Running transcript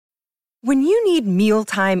When you need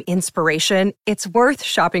mealtime inspiration, it's worth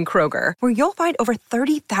shopping Kroger, where you'll find over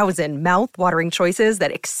 30,000 mouth-watering choices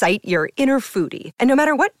that excite your inner foodie. And no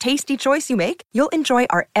matter what tasty choice you make, you'll enjoy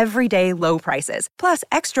our everyday low prices, plus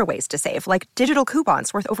extra ways to save, like digital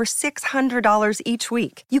coupons worth over $600 each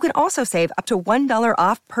week. You can also save up to $1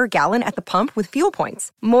 off per gallon at the pump with fuel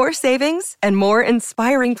points. More savings and more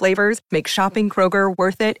inspiring flavors make shopping Kroger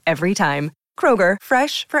worth it every time. Kroger,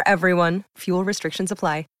 fresh for everyone. Fuel restrictions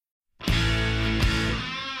apply.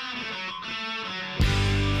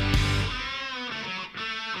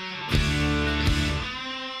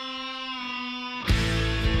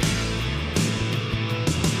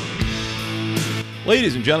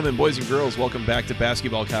 Ladies and gentlemen, boys and girls, welcome back to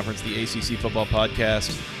Basketball Conference, the ACC Football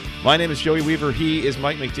Podcast. My name is Joey Weaver. He is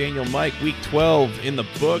Mike McDaniel. Mike, week 12 in the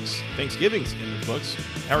books. Thanksgiving's in the books.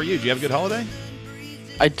 How are you? Did you have a good holiday?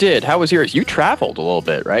 I did. How was yours? You traveled a little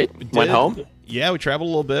bit, right? Went home? Yeah, we traveled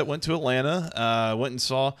a little bit. Went to Atlanta. Went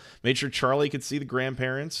and made sure Charlie could see the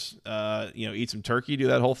grandparents, eat some turkey, do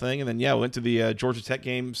that whole thing. And then, went to the Georgia Tech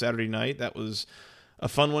game Saturday night. That was a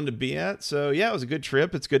fun one to be at. So, it was a good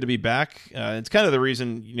trip. It's good to be back. It's kind of the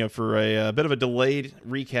reason, for a bit of a delayed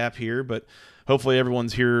recap here, but hopefully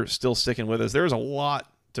everyone's here still sticking with us. There's a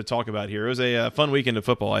lot to talk about here. It was a fun weekend of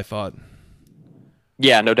football, I thought.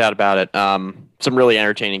 Yeah, no doubt about it. Some really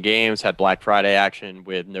entertaining games. Had Black Friday action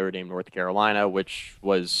with Notre Dame, North Carolina, which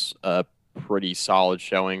was a pretty solid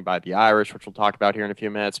showing by the Irish, which we'll talk about here in a few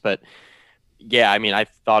minutes. But, I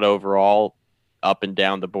thought overall, up and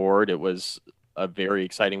down the board, it was a very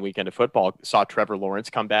exciting weekend of football. Saw Trevor Lawrence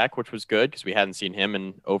come back, which was good because we hadn't seen him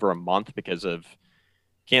in over a month because of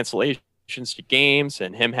cancellations to games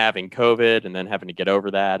and him having COVID and then having to get over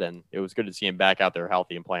that. And it was good to see him back out there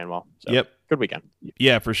healthy and playing well. So, yep. Good weekend.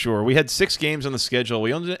 Yeah, for sure. We had 6 games on the schedule.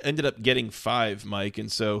 We ended up getting 5, Mike.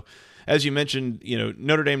 And so, as you mentioned,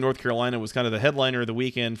 Notre Dame, North Carolina was kind of the headliner of the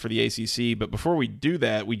weekend for the ACC. But before we do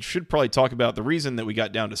that, we should probably talk about the reason that we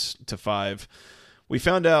got down to 5. We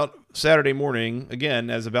found out Saturday morning, again,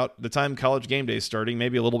 as about the time College game day is starting,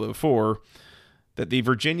 maybe a little bit before, that the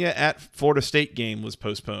Virginia at Florida State game was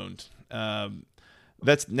postponed.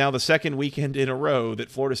 That's now the second weekend in a row that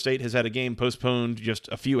Florida State has had a game postponed just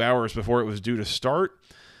a few hours before it was due to start,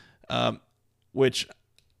 which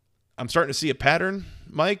I'm starting to see a pattern,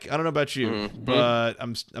 Mike. I don't know about you, but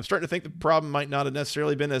I'm starting to think the problem might not have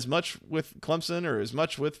necessarily been as much with Clemson or as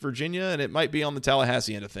much with Virginia, and it might be on the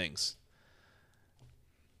Tallahassee end of things.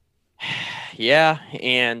 Yeah,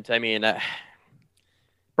 and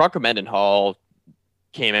Bronco Mendenhall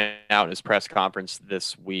came out in his press conference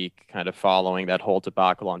this week, kind of following that whole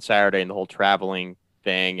debacle on Saturday and the whole traveling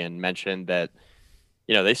thing, and mentioned that,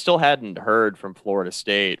 they still hadn't heard from Florida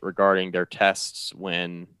State regarding their tests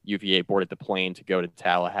when UVA boarded the plane to go to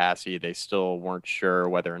Tallahassee. They still weren't sure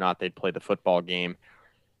whether or not they'd play the football game.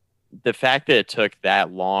 The fact that it took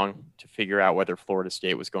that long to figure out whether Florida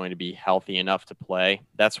State was going to be healthy enough to play,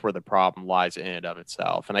 that's where the problem lies in and of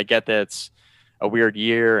itself. And I get that it's a weird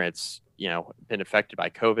year. It's, been affected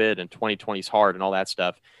by COVID and 2020 is hard and all that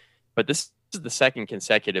stuff. But this is the second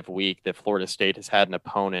consecutive week that Florida State has had an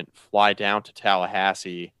opponent fly down to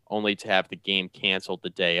Tallahassee only to have the game canceled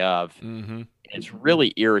the day of. Mm-hmm. It's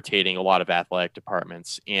really irritating a lot of athletic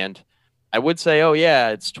departments. And I would say,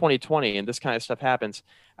 it's 2020 and this kind of stuff happens.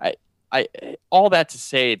 I all that to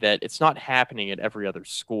say that it's not happening at every other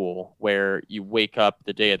school where you wake up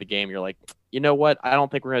the day of the game, you're like, you know what? I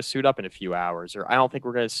don't think we're going to suit up in a few hours, or I don't think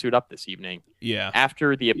we're going to suit up this evening. Yeah.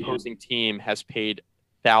 After the opposing team has paid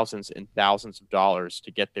thousands and thousands of dollars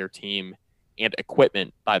to get their team and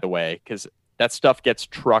equipment, by the way, because that stuff gets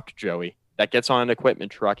trucked, Joey. That gets on an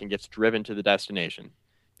equipment truck and gets driven to the destination.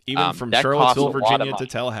 Even from Charlottesville, Virginia to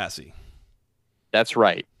Tallahassee. That's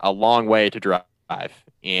right. A long way to drive.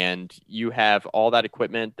 And you have all that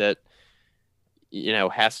equipment that,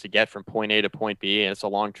 has to get from point A to point B. And it's a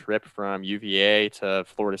long trip from UVA to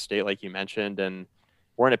Florida State, like you mentioned. And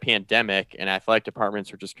we're in a pandemic and athletic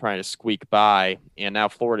departments are just trying to squeak by. And now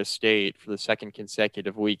Florida State, for the second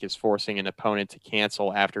consecutive week, is forcing an opponent to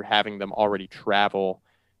cancel after having them already travel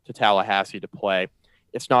to Tallahassee to play.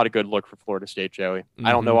 It's not a good look for Florida State, Joey. Mm-hmm.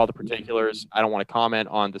 I don't know all the particulars. I don't want to comment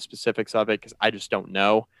on the specifics of it because I just don't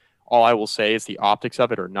know. All I will say is the optics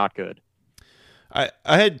of it are not good. I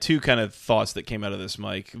had 2 kind of thoughts that came out of this,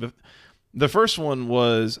 Mike. The first one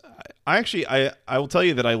was I will tell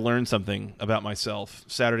you that I learned something about myself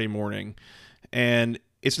Saturday morning, and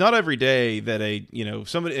it's not every day that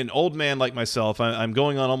an old man like myself, I'm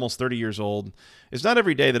going on almost 30 years old. It's not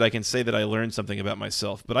every day that I can say that I learned something about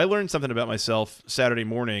myself, but I learned something about myself Saturday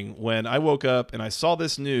morning when I woke up and I saw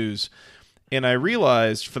this news and I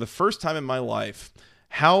realized for the first time in my life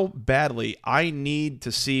how badly I need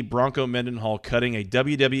to see Bronco Mendenhall cutting a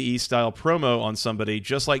WWE-style promo on somebody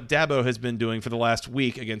just like Dabo has been doing for the last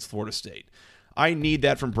week against Florida State. I need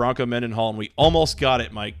that from Bronco Mendenhall, and we almost got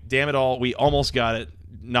it, Mike. Damn it all, we almost got it.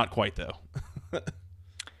 Not quite, though.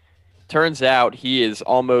 Turns out he is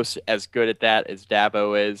almost as good at that as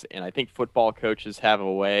Dabo is, and I think football coaches have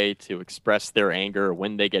a way to express their anger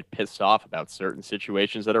when they get pissed off about certain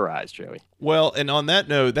situations that arise, Joey. Well, and on that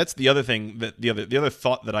note, that's the other thing, that the other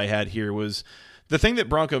thought that I had here was the thing that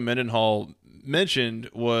Bronco Mendenhall mentioned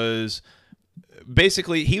was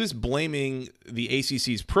basically he was blaming the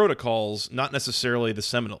ACC's protocols, not necessarily the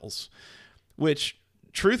Seminoles, which,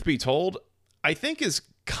 truth be told, I think is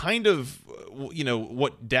kind of,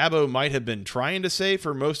 what Dabo might have been trying to say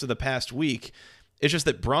for most of the past week. It's just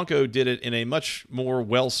that Bronco did it in a much more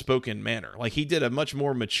well-spoken manner. Like, he did a much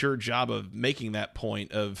more mature job of making that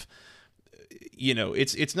point of,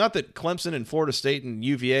 it's not that Clemson and Florida State and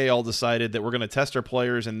UVA all decided that we're going to test our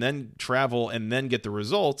players and then travel and then get the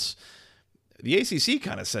results. The ACC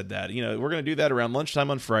kind of said that, we're going to do that around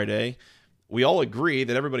lunchtime on Friday. We all agree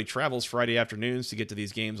that everybody travels Friday afternoons to get to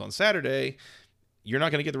these games on Saturday. You're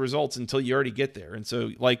not going to get the results until you already get there. And so,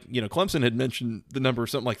 Clemson had mentioned the number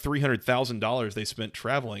of something like $300,000 they spent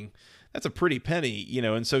traveling. That's a pretty penny,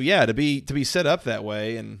 and so, yeah, to be set up that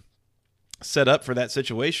way and set up for that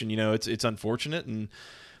situation, it's unfortunate. And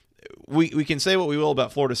we can say what we will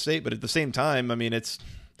about Florida State, but at the same time, I mean, it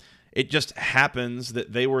just happens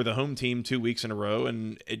that they were the home team 2 weeks in a row,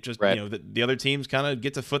 and it just, right. The other teams kind of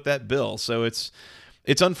get to foot that bill. So it's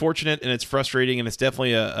unfortunate and it's frustrating, and it's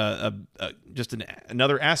definitely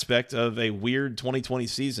another aspect of a weird 2020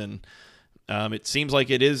 season. It seems like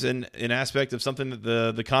it is an aspect of something that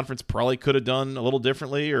the conference probably could have done a little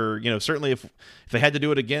differently, or certainly if they had to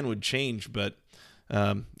do it again would change. But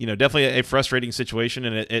definitely a frustrating situation,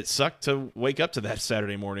 and it sucked to wake up to that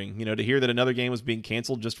Saturday morning. To hear that another game was being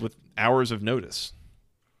canceled just with hours of notice.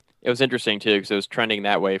 It was interesting, too, because it was trending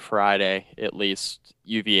that way Friday. At least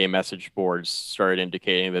UVA message boards started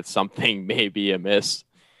indicating that something may be amiss.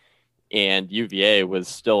 And UVA was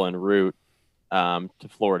still en route to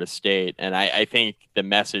Florida State. And I think the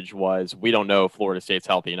message was, we don't know if Florida State's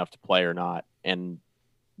healthy enough to play or not. And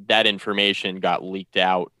that information got leaked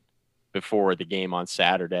out before the game on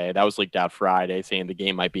Saturday. That was leaked out Friday, saying the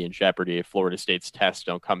game might be in jeopardy if Florida State's tests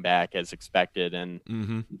don't come back as expected. And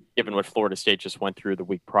given what Florida State just went through the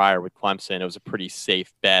week prior with Clemson, it was a pretty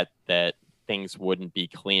safe bet that things wouldn't be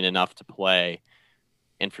clean enough to play.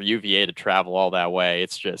 And for UVA to travel all that way,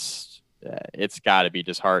 it's just, it's got to be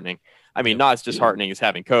disheartening. I mean, not as disheartening as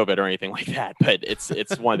having COVID or anything like that, but it's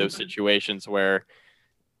one of those situations where,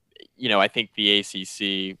 I think the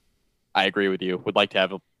ACC, I agree with you, would like to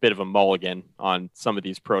have a bit of a mulligan on some of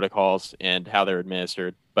these protocols and how they're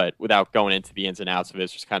administered, but without going into the ins and outs of it,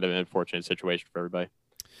 it's just kind of an unfortunate situation for everybody.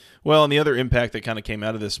 Well, and the other impact that kind of came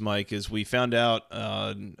out of this, Mike, is we found out,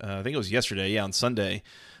 I think it was yesterday, on Sunday,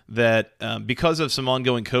 that because of some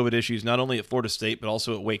ongoing COVID issues, not only at Florida State, but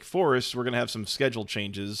also at Wake Forest, we're going to have some schedule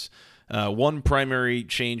changes. One primary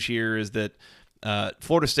change here is that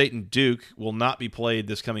Florida State and Duke will not be played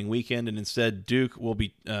this coming weekend, and instead Duke will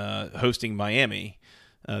be hosting Miami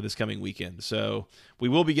this coming weekend. So we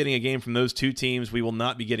will be getting a game from those two teams. We will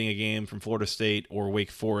not be getting a game from Florida State or Wake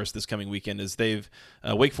Forest this coming weekend, as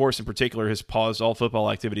Wake Forest in particular has paused all football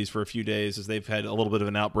activities for a few days as they've had a little bit of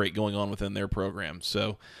an outbreak going on within their program.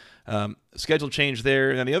 So schedule change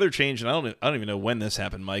there. And the other change, and I don't even know when this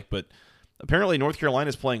happened, Mike, but apparently North Carolina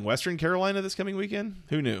is playing Western Carolina this coming weekend.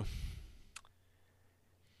 Who knew?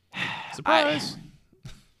 Surprise.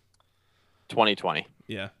 2020.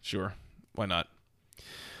 Yeah, sure. Why not?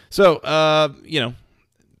 So,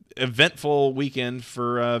 eventful weekend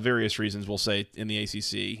for various reasons, we'll say, in the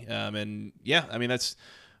ACC. And, yeah, I mean, that's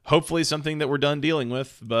hopefully something that we're done dealing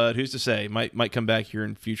with, but who's to say? Might come back here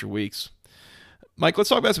in future weeks. Mike, let's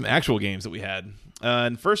talk about some actual games that we had.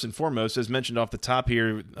 And first and foremost, as mentioned off the top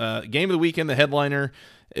here, game of the weekend, the headliner.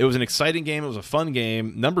 It was an exciting game. It was a fun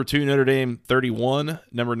game. Number 2, Notre Dame, 31.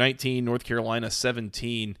 Number 19, North Carolina,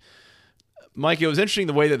 17. Mike, it was interesting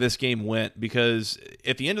the way that this game went, because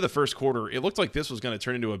at the end of the first quarter, it looked like this was going to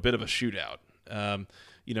turn into a bit of a shootout.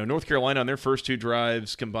 North Carolina on their first 2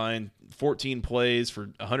 drives combined 14 plays for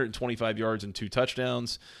 125 yards and 2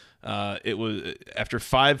 touchdowns. It was after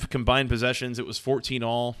 5 combined possessions, it was 14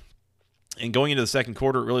 all. And going into the second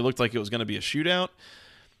quarter, it really looked like it was going to be a shootout.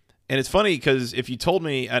 And it's funny because if you told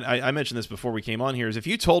me, and I mentioned this before we came on here, is if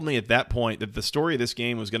you told me at that point that the story of this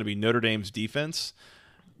game was going to be Notre Dame's defense,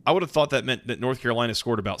 I would have thought that meant that North Carolina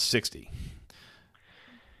scored about 60.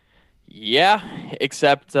 Yeah,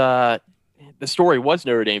 except the the story was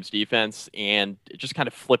Notre Dame's defense, and it just kind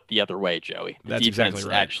of flipped the other way, Joey. The That's defense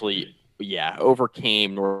exactly right. actually,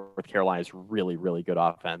 overcame North Carolina's really, really good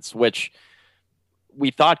offense, which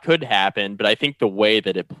we thought could happen, but I think the way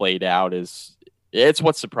that it played out it's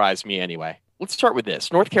what surprised me anyway. Let's start with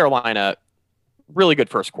this. North Carolina, really good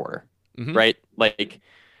first quarter, right? Like,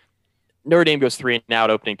 Notre Dame goes 3 and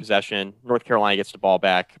out opening possession. North Carolina gets the ball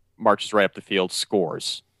back, marches right up the field,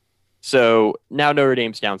 scores. So now Notre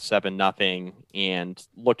Dame's down 7-0 and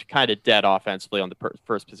looked kind of dead offensively on the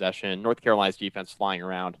first possession. North Carolina's defense flying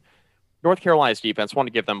around. North Carolina's defense, want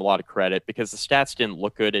to give them a lot of credit because the stats didn't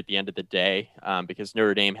look good at the end of the day because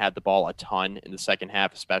Notre Dame had the ball a ton in the second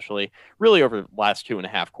half, especially. Really over the last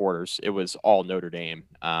 2.5 quarters, it was all Notre Dame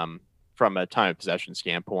from a time of possession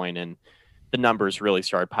standpoint, and the numbers really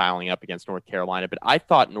started piling up against North Carolina. But I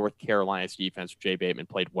thought North Carolina's defense, Jay Bateman,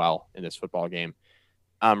 played well in this football game.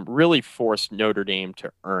 Really forced Notre Dame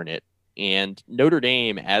to earn it. And Notre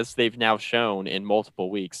Dame, as they've now shown in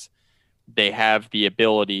multiple weeks, they have the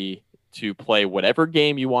ability to play whatever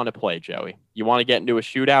game you want to play, Joey. You want to get into a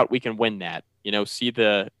shootout, we can win that. See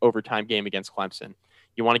the overtime game against Clemson.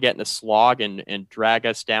 You want to get in a slog and drag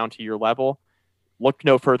us down to your level, look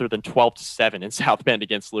no further than 12-7 in South Bend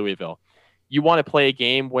against Louisville. You want to play a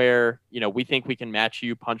game where, we think we can match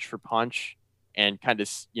you punch for punch and kind of,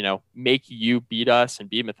 make you beat us and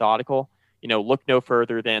be methodical. Look no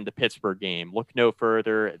further than the Pittsburgh game. Look no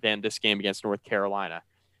further than this game against North Carolina.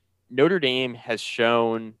 Notre Dame has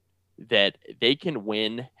shown that they can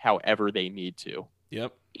win however they need to.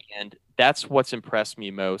 Yep. And that's what's impressed me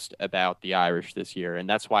most about the Irish this year. And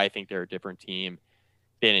that's why I think they're a different team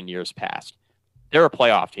than in years past. They're a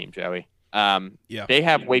playoff team, Joey. They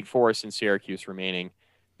have Wake Forest and Syracuse remaining.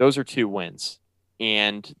 Those are 2 wins.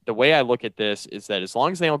 And the way I look at this is that as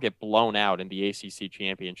long as they don't get blown out in the ACC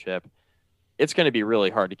championship, it's going to be really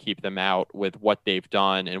hard to keep them out with what they've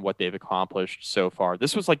done and what they've accomplished so far.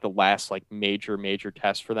 This was like the last major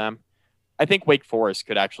test for them. I think Wake Forest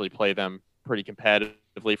could actually play them pretty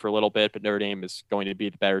competitively for a little bit, but Notre Dame is going to be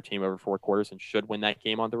the better team over 4 quarters and should win that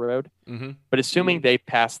game on the road. But assuming they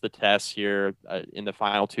pass the test here in the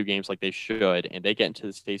final 2 games like they should, and they get into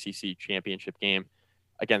this ACC championship game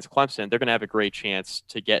against Clemson, they're going to have a great chance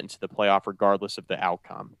to get into the playoff regardless of the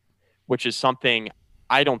outcome, which is something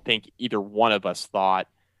I don't think either one of us thought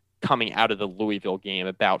coming out of the Louisville game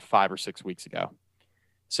about 5 or 6 weeks ago.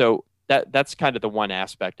 So that's kind of the one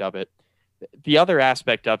aspect of it. The other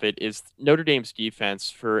aspect of it is Notre Dame's defense.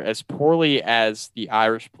 For as poorly as the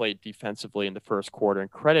Irish played defensively in the first quarter, and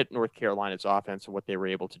credit North Carolina's offense and what they were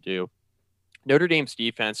able to do, Notre Dame's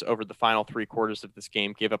defense over the final 3 quarters of this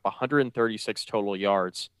game gave up 136 total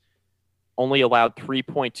yards, only allowed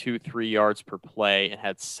 3.23 yards per play, and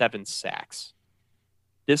had 7 sacks.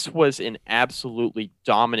 This was an absolutely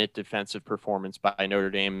dominant defensive performance by Notre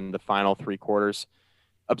Dame in the final 3 quarters.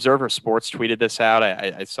 Observer Sports tweeted this out.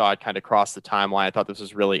 I saw it kind of cross the timeline. I thought this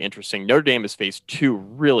was really interesting. Notre Dame has faced 2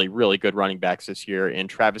 really, really good running backs this year in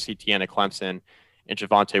Travis Etienne at Clemson and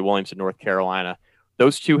Javonte Williams at North Carolina.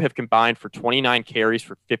 Those 2 have combined for 29 carries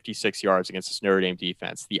for 56 yards against this Notre Dame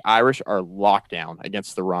defense. The Irish are locked down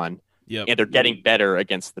against the run, and they're getting better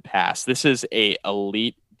against the pass. This is a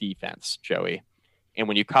elite defense, Joey. And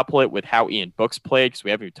when you couple it with how Ian Book's played, because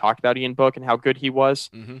we haven't even talked about Ian Book and how good he was,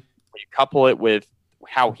 when you couple it with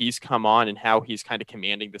how he's come on and how he's kind of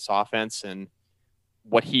commanding this offense and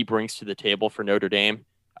what he brings to the table for Notre Dame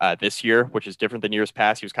this year, which is different than years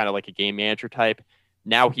past. He was kind of like a game manager type.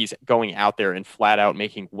 Now he's going out there and flat out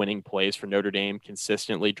making winning plays for Notre Dame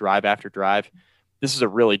consistently, drive after drive. This is a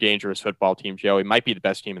really dangerous football team, Joey. Might be the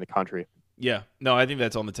best team in the country. Yeah, no, I think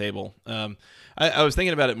that's on the table. I was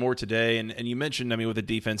thinking about it more today, and you mentioned, with the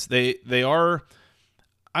defense, they are,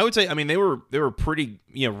 I would say, they were pretty,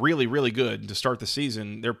 really, really good to start the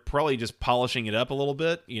season. They're probably just polishing it up a little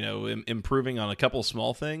bit, improving on a couple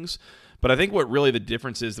small things. But I think what really the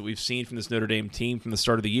difference is that we've seen from this Notre Dame team from the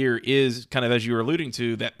start of the year is kind of, as you were alluding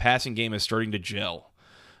to, that passing game is starting to gel.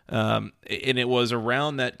 And it was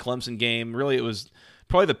around that Clemson game. Really, it was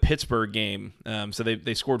probably the Pittsburgh game. So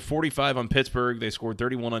they scored 45 on Pittsburgh. They scored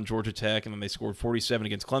 31 on Georgia Tech, and then they scored 47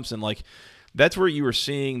 against Clemson. That's where you were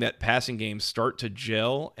seeing that passing game start to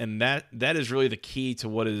gel, and that is really the key to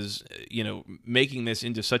what is, making this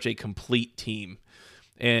into such a complete team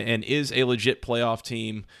and is a legit playoff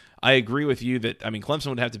team. I agree with you that, Clemson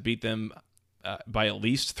would have to beat them by at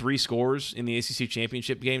least 3 scores in the ACC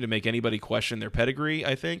championship game to make anybody question their pedigree,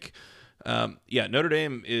 I think. Notre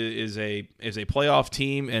Dame is a playoff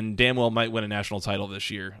team and damn well might win a national title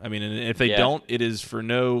this year. And if they don't, it is for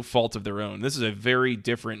no fault of their own. This is a very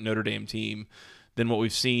different Notre Dame team than what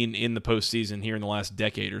we've seen in the postseason here in the last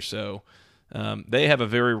decade or so. they have a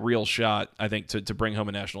very real shot, I think, to bring home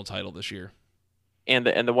a national title this year. And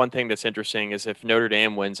the one thing that's interesting is if Notre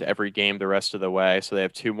Dame wins every game the rest of the way, so they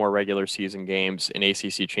have 2 more regular season games, an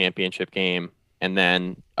ACC championship game, and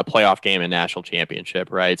then a playoff game and national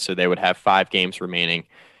championship, right? So they would have 5 games remaining.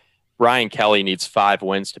 Brian Kelly needs 5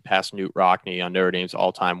 wins to pass Knute Rockne on Notre Dame's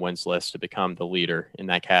all-time wins list to become the leader in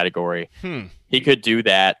that category. He could do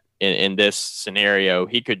that in this scenario.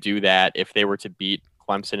 He could do that if they were to beat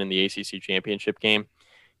Clemson in the ACC championship game.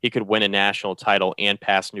 He could win a national title and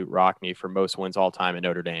pass Knute Rockne for most wins all time at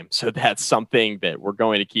Notre Dame. So that's something that we're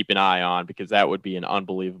going to keep an eye on, because that would be an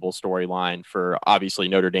unbelievable storyline for obviously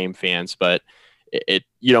Notre Dame fans, but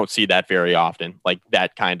you don't see that very often. Like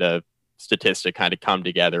that kind of statistic kind of come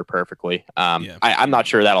together perfectly. I'm not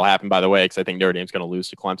sure that'll happen, by the way, because I think Notre Dame's going to lose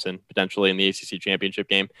to Clemson potentially in the ACC championship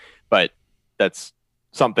game. But that's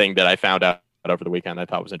something that I found out over the weekend I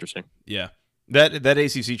thought was interesting. Yeah, that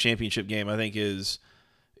ACC championship game I think is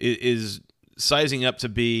sizing up to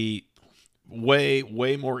be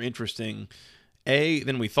way more interesting, A,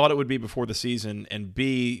 than we thought it would be before the season, and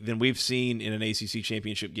B, than we've seen in an ACC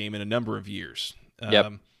championship game in a number of years.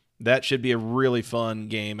 That should be a really fun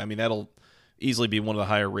game. I mean, that'll easily be one of the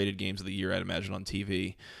higher rated games of the year, I'd imagine, on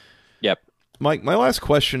TV. Yep. Mike, my last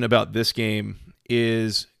question about this game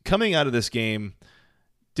is, coming out of this game,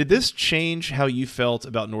 did this change how you felt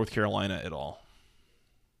about North Carolina at all?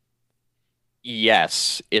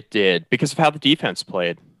 Yes, it did, because of how the defense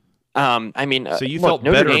played. I mean, so you look, felt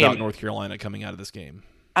better Dame, about North Carolina coming out of this game?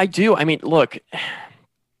 I do. I mean, look,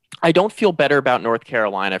 I don't feel better about North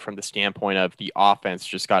Carolina from the standpoint of the offense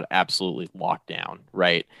just got absolutely locked down,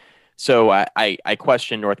 right? So I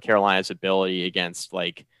question North Carolina's ability against,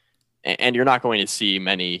 like, and you're not going to see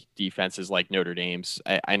many defenses like Notre Dame's.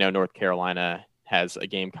 I know North Carolina has a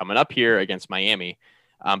game coming up here against Miami,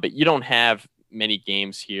 but you don't have many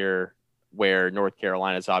games here where North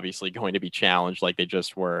Carolina is obviously going to be challenged like they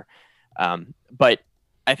just were. But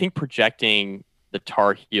I think projecting the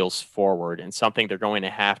Tar Heels forward, and something they're going to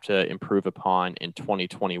have to improve upon in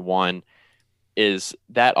 2021, is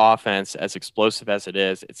that offense, as explosive as it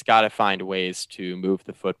is, it's got to find ways to move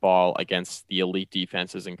the football against the elite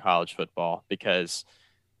defenses in college football. Because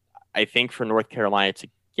I think for North Carolina to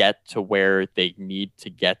get to where they need to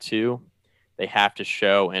get to, they have to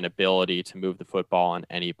show an ability to move the football on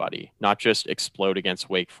anybody, not just explode against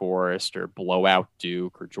Wake Forest or blow out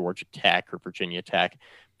Duke or Georgia Tech or Virginia Tech.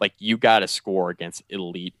 Like, you got to score against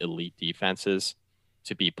elite defenses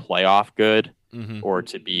to be playoff good, or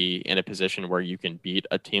to be in a position where you can beat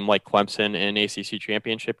a team like Clemson in an ACC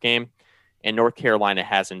championship game. And North Carolina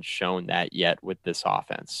hasn't shown that yet with this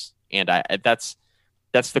offense. And that's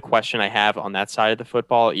the question I have on that side of the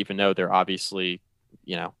football, even though they're obviously,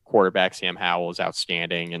 quarterback Sam Howell is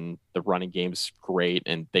outstanding and the running game's great,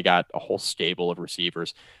 and they got a whole stable of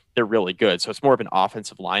receivers. They're really good. So it's more of an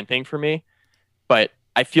offensive line thing for me. But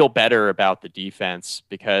I feel better about the defense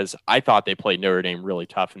because I thought they played Notre Dame really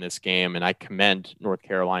tough in this game, and I commend North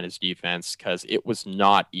Carolina's defense because it was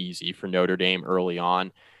not easy for Notre Dame early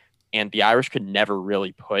on, and the Irish could never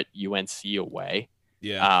really put UNC away.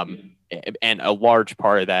 Yeah. And a large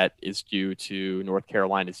part of that is due to North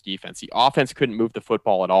Carolina's defense. The offense couldn't move the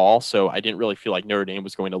football at all, so I didn't really feel like Notre Dame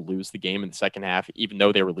was going to lose the game in the second half, even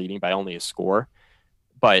though they were leading by only a score.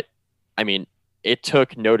 But, I mean, it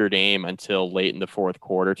took Notre Dame until late in the fourth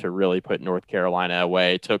quarter to really put North Carolina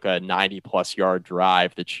away. It took a 90-plus yard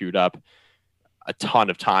drive that chewed up a ton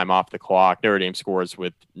of time off the clock. Notre Dame scores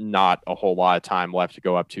with not a whole lot of time left to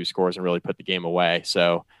go up 2 scores and really put the game away.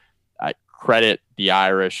 So I credit the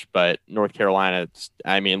Irish, but North Carolina,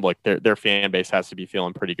 I mean, look, their fan base has to be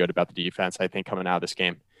feeling pretty good about the defense, I think, coming out of this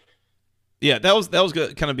game. Yeah, that was going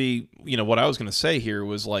to kind of be, what I was going to say here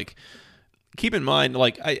was, like, keep in mind,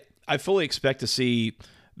 like, I fully expect to see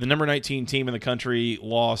the number 19 team in the country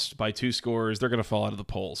lost by 2 scores. They're going to fall out of the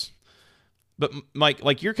polls. But, Mike,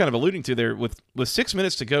 like you're kind of alluding to there, with 6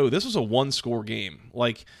 minutes to go, this was a 1-score game.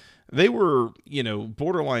 Like, they were,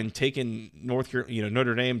 borderline taking Notre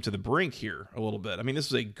Dame to the brink here a little bit. I mean, this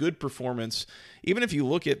was a good performance. Even if you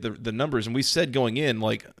look at the numbers, and we said going in,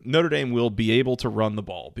 like, Notre Dame will be able to run the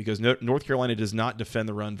ball because North Carolina does not defend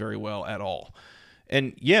the run very well at all.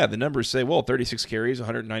 And yeah, the numbers say, well, 36 carries,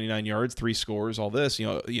 199 yards, 3 scores, all this,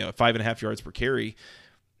 5.5 yards per carry.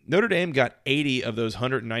 Notre Dame got 80 of those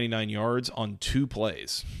 199 yards on 2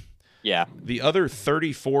 plays. Yeah. The other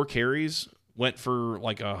 34 carries went for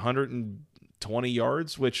like 120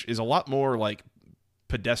 yards, which is a lot more like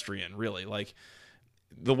pedestrian, really. Like,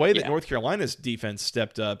 the way that North Carolina's defense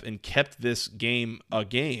stepped up and kept this game a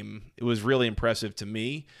game, it was really impressive to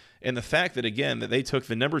me. And the fact that, again, that they took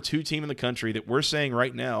the number 2 team in the country that we're saying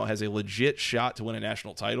right now has a legit shot to win a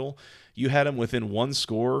national title, you had them within 1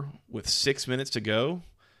 score with 6 minutes to go.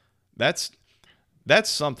 That's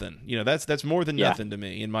something. That's more than nothing to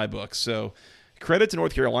me in my book. So credit to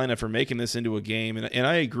North Carolina for making this into a game. And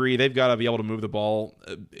I agree, they've got to be able to move the ball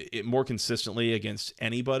more consistently against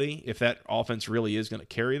anybody if that offense really is going to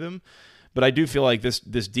carry them. But I do feel like this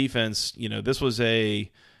defense, this was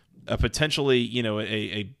a potentially,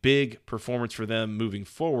 a big performance for them moving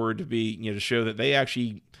forward to be, to show that they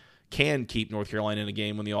actually can keep North Carolina in a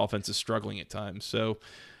game when the offense is struggling at times. So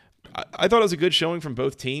I thought it was a good showing from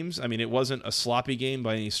both teams. I mean, it wasn't a sloppy game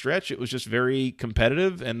by any stretch. It was just very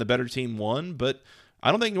competitive, and the better team won. But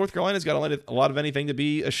I don't think North Carolina's got a lot of anything to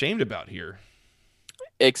be ashamed about here.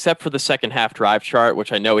 Except for the second half drive chart,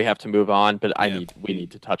 which I know we have to move on, but we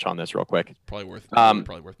need to touch on this real quick. Probably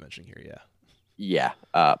worth mentioning here, yeah.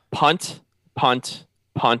 Yeah. Punt, punt,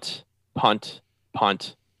 punt, punt,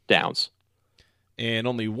 punt, downs. And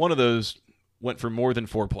only one of those went for more than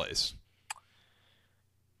 4 plays.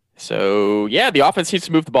 So, yeah, the offense needs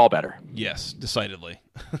to move the ball better. Yes, decidedly.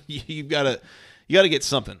 you got to get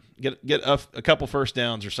something. Get a couple first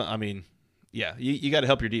downs or something. I mean, yeah, you got to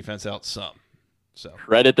help your defense out some. So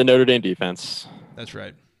credit the Notre Dame defense. That's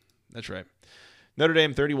right. Notre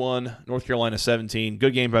Dame 31, North Carolina 17.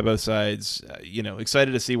 Good game by both sides.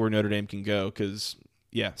 Excited to see where Notre Dame can go because,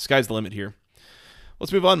 yeah, sky's the limit here.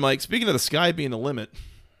 Let's move on, Mike. Speaking of the sky being the limit,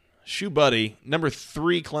 Shoe Buddy, number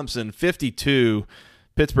 3 Clemson, 52,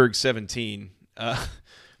 Pittsburgh 17.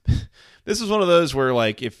 This is one of those where,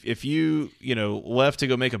 like, if you left to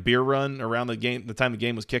go make a beer run around the time the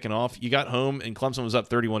game was kicking off, you got home and Clemson was up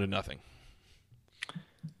 31-0.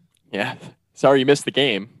 Yeah, sorry you missed the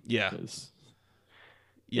game. Yeah.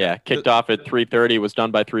 Yeah, kicked off at 3:30, was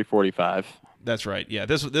done by 3:45. That's right. Yeah,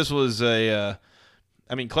 this was a.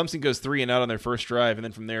 Clemson goes 3 and out on their first drive, and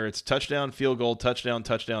then from there it's touchdown, field goal, touchdown,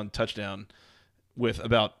 touchdown, touchdown, with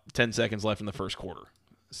about 10 seconds left in the first quarter.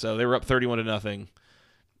 So they were up 31-0.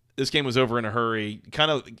 This game was over in a hurry, kind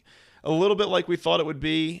of a little bit like we thought it would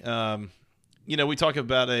be. We talk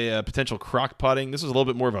about a potential crock potting. This was a little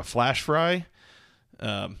bit more of a flash fry.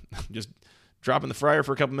 Just dropping the fryer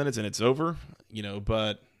for a couple minutes and it's over.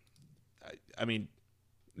 But I mean,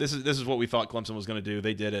 this is what we thought Clemson was going to do.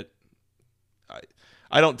 They did it.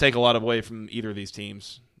 I don't take a lot away from either of these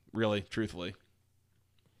teams, really, truthfully.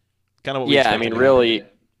 Kind of what we expected.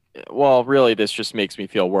 Really, this just makes me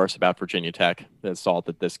feel worse about Virginia Tech. That's all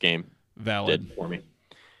that this game did for me.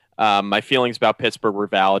 My feelings about Pittsburgh were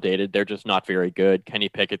validated. They're just not very good. Kenny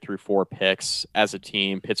Pickett threw 4 picks. As a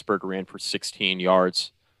team, Pittsburgh ran for 16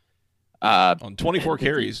 yards. On 24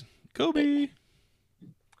 carries. Kobe!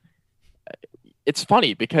 It's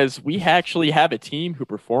funny because we actually have a team who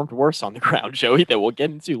performed worse on the ground, Joey, that we'll get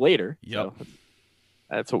into later. Yep. So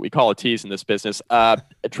that's what we call a tease in this business.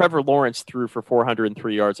 Trevor Lawrence threw for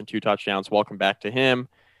 403 yards and 2 touchdowns. Welcome back to him.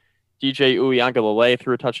 DJ Uiagalelei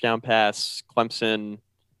threw a touchdown pass. Clemson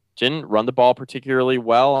didn't run the ball particularly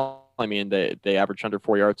well. I mean, they averaged under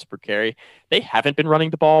 4 yards per carry. They haven't been running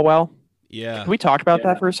the ball well. Yeah. Can we talk about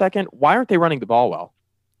that for a second? Why aren't they running the ball well?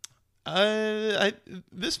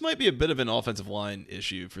 This might be a bit of an offensive line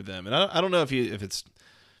issue for them, and I don't know if it's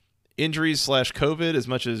injuries / COVID as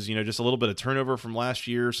much as just a little bit of turnover from last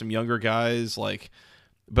year, some younger guys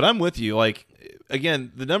But I'm with you.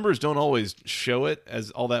 Again, the numbers don't always show it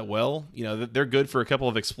as all that well. They're good for a couple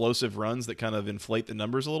of explosive runs that kind of inflate the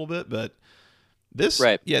numbers a little bit, but this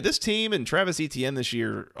team and Travis Etienne this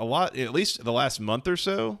year, a lot, at least the last month or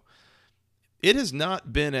so, it has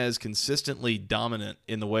not been as consistently dominant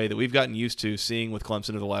in the way that we've gotten used to seeing with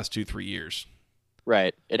Clemson over the last 2-3 years.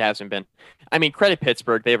 Right. It hasn't been. I mean, credit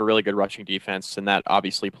Pittsburgh. They have a really good rushing defense, and that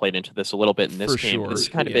obviously played into this a little bit in this game. Sure. This is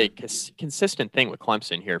kind of a consistent thing with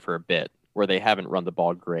Clemson here for a bit, where they haven't run the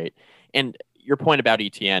ball great. And your point about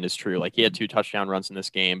Etienne is true. He had 2 touchdown runs in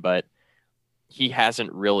this game, but he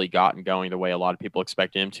hasn't really gotten going the way a lot of people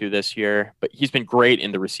expect him to this year. But he's been great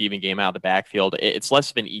in the receiving game out of the backfield. It's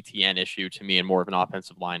less of an Etienne issue to me and more of an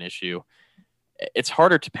offensive line issue. It's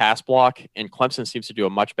harder to pass block, and Clemson seems to do a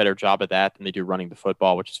much better job of that than they do running the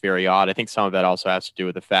football, which is very odd. I think some of that also has to do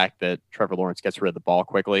with the fact that Trevor Lawrence gets rid of the ball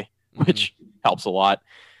quickly, which helps a lot.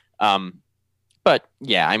 But,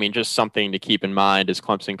 yeah, I mean, just something to keep in mind as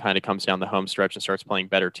Clemson kind of comes down the home stretch and starts playing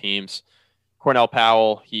better teams. Cornell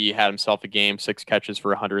Powell, he had himself a game, 6 catches for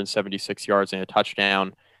 176 yards and a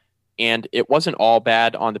touchdown. And it wasn't all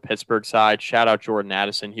bad on the Pittsburgh side. Shout out Jordan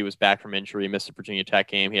Addison. He was back from injury, missed the Virginia Tech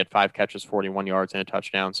game. He had 5 catches, 41 yards, and a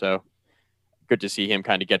touchdown. So good to see him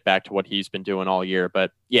kind of get back to what he's been doing all year.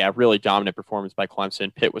 But yeah, really dominant performance by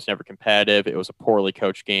Clemson. Pitt was never competitive. It was a poorly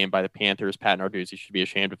coached game by the Panthers. Pat Narduzzi should be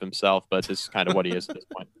ashamed of himself, but this is kind of what he is at this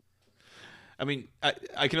point. I mean,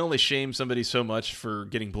 I can only shame somebody so much for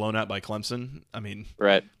getting blown out by Clemson. I mean,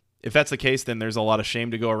 right. If that's the case, then there's a lot of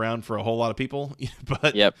shame to go around for a whole lot of people.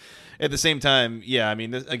 But at the same time, yeah, I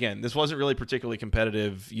mean, this wasn't really particularly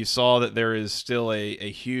competitive. You saw that there is still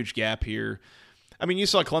a huge gap here. I mean, you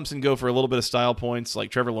saw Clemson go for a little bit of style points.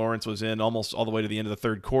 Like Trevor Lawrence was in almost all the way to the end of the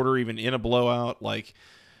third quarter, even in a blowout. Like,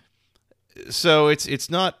 so it's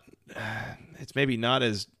maybe not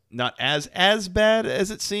as bad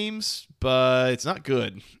as it seems, but it's not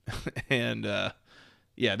good. And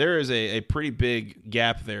yeah, there is a pretty big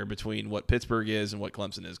gap there between what Pittsburgh is and what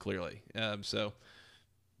Clemson is, clearly. So,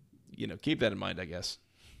 keep that in mind, I guess.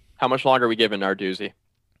 How much longer are we giving Narduzzi?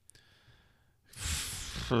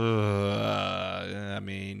 I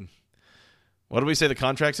mean, what did we say the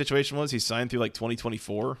contract situation was? He signed through like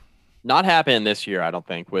 2024? Not happening this year, I don't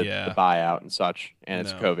think, with the buyout and such, and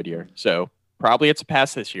it's a COVID year. So probably it's a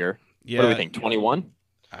pass this year. Yeah. What do we think, 21?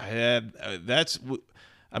 I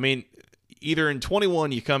mean, either in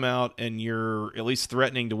 21 you come out and you're at least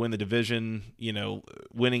threatening to win the division,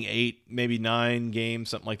 winning 8, maybe 9 games,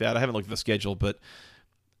 something like that. I haven't looked at the schedule, but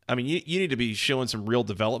I mean, you need to be showing some real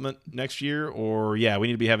development next year, or we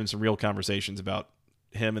need to be having some real conversations about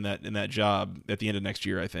him in that job at the end of next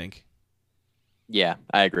year, I think. Yeah,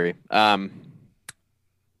 I agree. Yeah,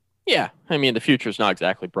 I mean, the future's not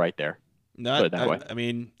exactly bright there. Put it that way. I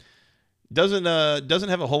mean, doesn't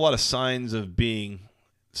have a whole lot of signs of being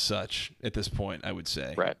such at this point, I would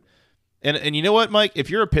say. Right. And you know what, Mike? If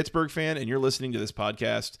you're a Pittsburgh fan and you're listening to this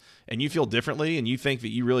podcast and you feel differently and you think that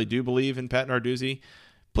you really do believe in Pat Narduzzi,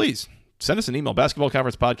 please send us an email,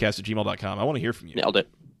 basketballconferencepodcast@gmail.com. I want to hear from you. Nailed it.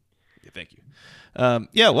 Yeah, thank you.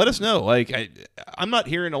 Let us know. Like, I'm not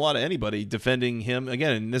hearing a lot of anybody defending him.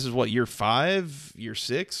 Again, and this is what, year 5, year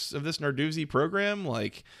 6 of this Narduzzi program?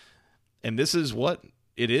 Like, and this is what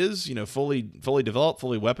it is, fully developed,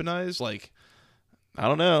 fully weaponized. Like, I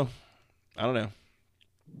don't know.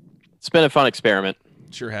 It's been a fun experiment.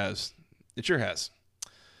 It sure has.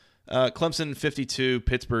 Clemson 52,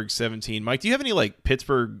 Pittsburgh 17. Mike, do you have any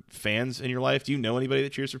Pittsburgh fans in your life? Do you know anybody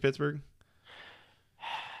that cheers for Pittsburgh?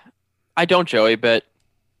 I don't, Joey, but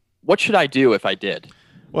what should I do if I did?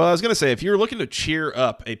 Well, I was going to say, if you're looking to cheer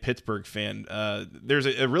up a Pittsburgh fan, there's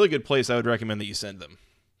a really good place I would recommend that you send them.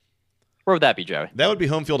 Where would that be, Joey? That would be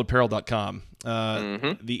homefieldapparel.com.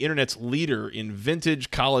 The internet's leader in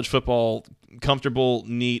vintage college football, comfortable,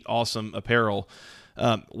 neat, awesome apparel.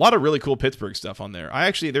 A lot of really cool Pittsburgh stuff on there.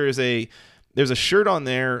 There's a shirt on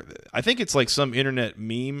there. I think it's like some internet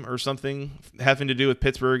meme or something having to do with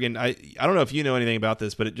Pittsburgh. And I don't know if you know anything about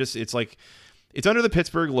this, but it's under the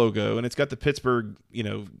Pittsburgh logo and it's got the Pittsburgh,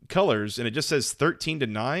 colors, and it just says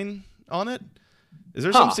 13-9 on it. Is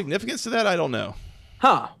there some significance to that? I don't know.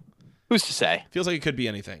 Who's to say? Feels like it could be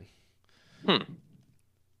anything.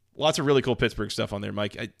 Lots of really cool Pittsburgh stuff on there,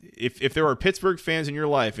 Mike. If there are Pittsburgh fans in your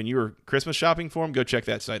life and you were Christmas shopping for them, go check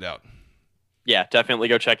that site out. Yeah, definitely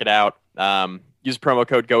go check it out. Use promo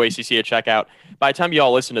code GOACC at checkout. By the time you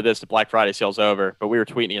all listen to this, the Black Friday sale's over, but we were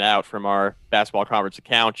tweeting it out from our basketball conference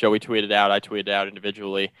account. Joey tweeted out, I tweeted out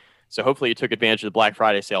individually. So hopefully you took advantage of the Black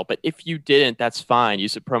Friday sale. But if you didn't, that's fine.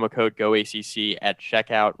 Use the promo code GOACC at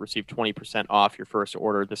checkout. Receive 20% off your first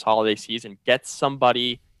order this holiday season. Get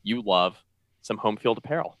somebody you love some home field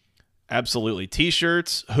apparel. Absolutely.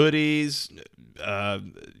 T-shirts, hoodies,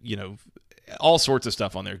 all sorts of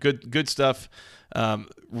stuff on there. Good stuff.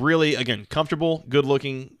 Really, again, comfortable,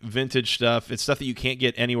 good-looking, vintage stuff. It's stuff that you can't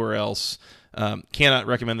get anywhere else. Cannot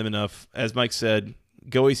recommend them enough. As Mike said,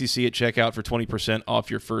 GoACC at checkout for 20% off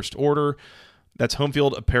your first order. That's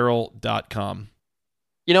homefieldapparel.com.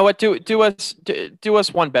 You know what? Do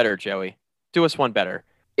us one better, Joey. Do us one better.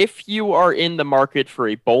 If you are in the market for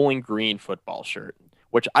a Bowling Green football shirt,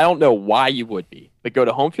 which I don't know why you would be, but go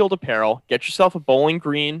to Home Field Apparel, get yourself a Bowling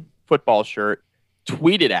Green football shirt,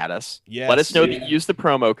 tweet it at us, let us know that you use the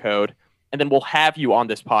promo code, and then we'll have you on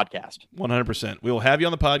this podcast. 100%. We will have you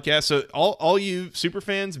on the podcast. So all you super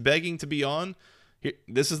fans begging to be on,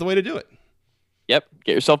 this is the way to do it. Yep.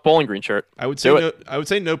 Get yourself a Bowling Green shirt. I would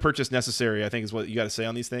say no purchase necessary, I think is what you got to say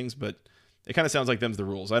on these things, but it kind of sounds like them's the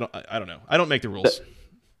rules. I don't know. I don't make the rules.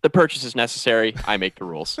 The purchase is necessary. I make the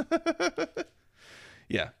rules.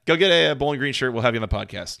 Yeah. Go get a Bowling Green shirt. We'll have you on the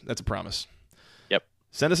podcast. That's a promise. Yep.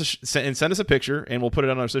 Send us a picture and we'll put it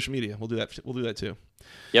on our social media. We'll do that too.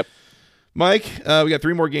 Yep. Mike, we got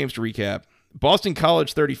 3 more games to recap. Boston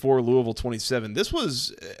College 34, Louisville 27. This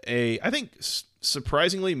was I think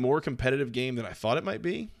surprisingly more competitive game than I thought it might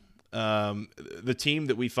be. The team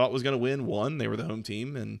that we thought was going to win won. They were the home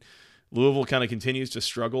team, and Louisville kind of continues to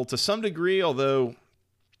struggle to some degree, although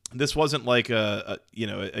this wasn't like a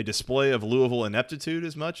display of Louisville ineptitude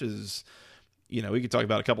as much as, we could talk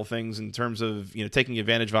about a couple things in terms of, taking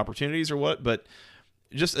advantage of opportunities or what, but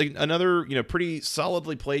just another, pretty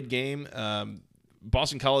solidly played game.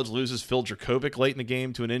 Boston College loses Phil Dracovic late in the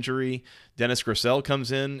game to an injury. Dennis Grosel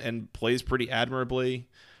comes in and plays pretty admirably.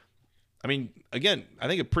 I mean, again, I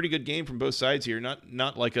think a pretty good game from both sides here.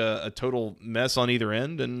 Not like a total mess on either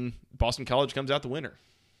end, and Boston College comes out the winner.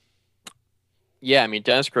 Yeah, I mean,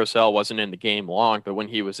 Dennis Grosel wasn't in the game long, but when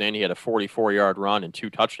he was in, he had a 44-yard run and 2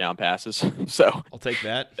 touchdown passes. So I'll take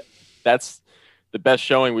that. That's the best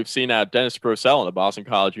showing we've seen out of Dennis Grosel in a Boston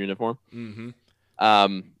College uniform.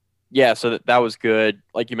 Mm-hmm. Yeah, so that was good.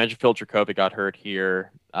 Like you mentioned, Phil Dracovic got hurt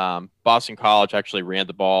here. Boston College actually ran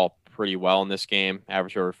the ball pretty well in this game,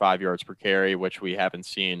 averaged over 5 yards per carry, which we haven't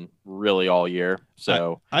seen really all year.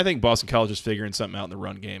 So I think Boston College is figuring something out in the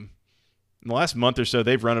run game. In the last month or so,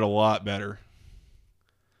 they've run it a lot better.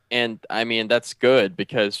 And, I mean, that's good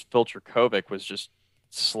because Phil Dracovic was just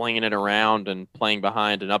slinging it around and playing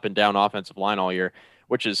behind an up-and-down offensive line all year,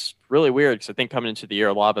 which is really weird because I think coming into the year,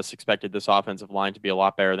 a lot of us expected this offensive line to be a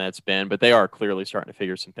lot better than it's been, but they are clearly starting to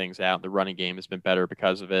figure some things out. The running game has been better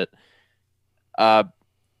because of it.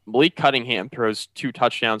 Malik Cunningham throws 2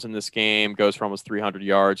 touchdowns in this game, goes for almost 300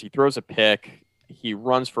 yards. He throws a pick. He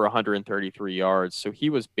runs for 133 yards. So he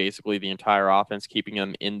was basically the entire offense keeping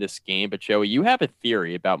him in this game. But, Joey, you have a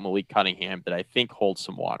theory about Malik Cunningham that I think holds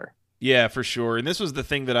some water. Yeah, for sure. And this was the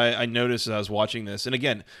thing that I noticed as I was watching this. And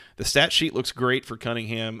again, the stat sheet looks great for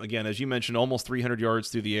Cunningham. Again, as you mentioned, almost 300 yards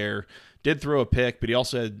through the air. Did throw a pick, but he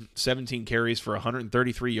also had 17 carries for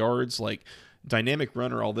 133 yards. Like, dynamic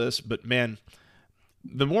runner, all this. But, man,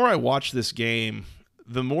 the more I watched this game,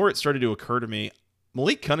 the more it started to occur to me,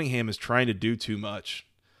 Malik Cunningham is trying to do too much.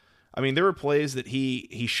 I mean, there were plays that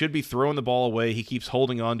he should be throwing the ball away. He keeps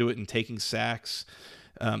holding on to it and taking sacks.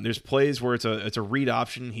 There's plays where it's a read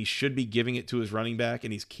option. He should be giving it to his running back,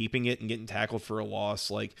 and he's keeping it and getting tackled for a loss.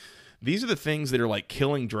 Like, these are the things that are like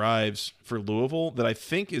killing drives for Louisville that I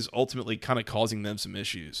think is ultimately kind of causing them some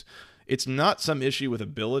issues. It's not some issue with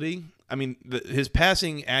ability. I mean, his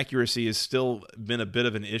passing accuracy has still been a bit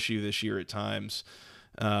of an issue this year at times,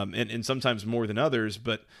 and sometimes more than others.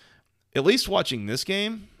 But at least watching this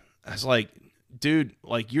game, I was like, dude,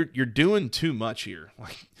 like you're doing too much here.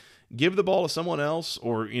 Like, give the ball to someone else,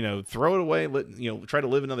 or throw it away. Try to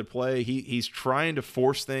live another play. He's trying to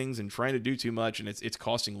force things and trying to do too much, and it's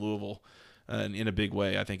costing Louisville in a big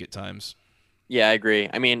way, I think, at times. Yeah, I agree.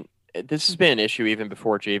 I mean, this has been an issue even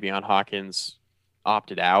before Javion Hawkins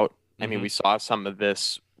opted out. I mean, we saw some of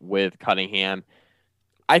this with Cunningham.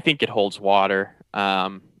 I think it holds water.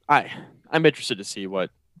 I'm interested to see what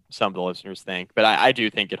some of the listeners think, but I do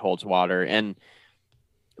think it holds water. And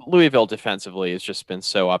Louisville defensively has just been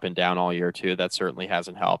so up and down all year too. That certainly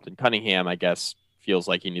hasn't helped. And Cunningham, I guess, feels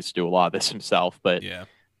like he needs to do a lot of this himself. But yeah,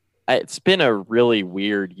 it's been a really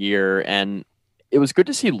weird year, and it was good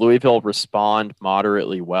to see Louisville respond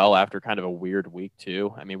moderately well after kind of a weird week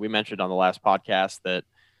too. I mean, we mentioned on the last podcast that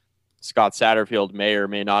Scott Satterfield may or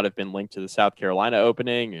may not have been linked to the South Carolina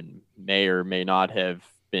opening and may or may not have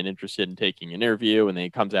been interested in taking an interview. And then he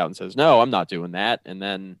comes out and says, no, I'm not doing that. And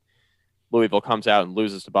then Louisville comes out and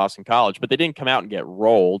loses to Boston College, but they didn't come out and get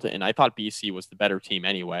rolled. And I thought BC was the better team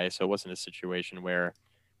anyway. So it wasn't a situation where,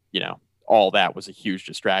 all that was a huge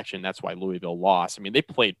distraction. That's why Louisville lost. I mean, they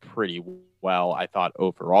played pretty well, I thought,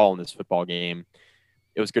 overall in this football game.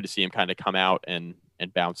 It was good to see him kind of come out and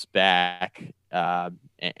bounce back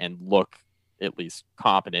and look at least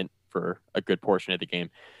competent for a good portion of the game.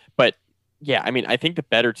 But yeah, I mean, I think the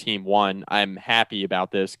better team won. I'm happy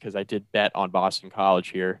about this because I did bet on Boston College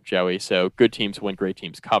here, Joey. So good teams win, great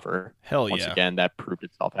teams cover. Hell yeah. Once again, that proved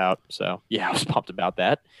itself out. So yeah, I was pumped about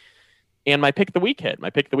that. And my pick of the week hit.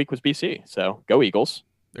 My pick of the week was BC. So go Eagles.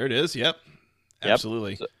 There it is. Yep.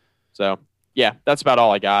 Absolutely. So yeah, that's about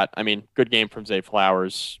all I got. I mean, good game from Zay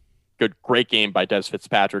Flowers. Great game by Des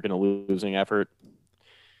Fitzpatrick in a losing effort.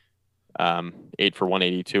 8 for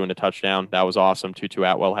 182 and a touchdown. That was awesome. Tutu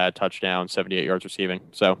Atwell had touchdown, 78 yards receiving.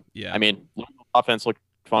 So, yeah, I mean, offense looked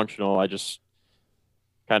functional. I just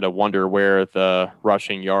kind of wonder where the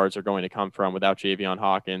rushing yards are going to come from without Javion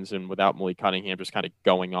Hawkins and without Malik Cunningham just kind of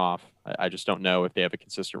going off. I just don't know if they have a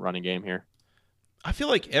consistent running game here. I feel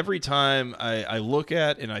like every time I look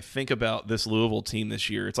at and I think about this Louisville team this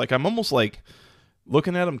year, it's like I'm almost like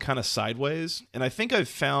looking at them kind of sideways. And I think I've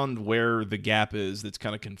found where the gap is that's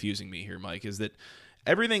kind of confusing me here, Mike, is that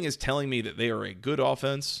everything is telling me that they are a good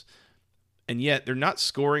offense, and yet they're not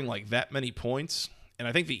scoring like that many points. And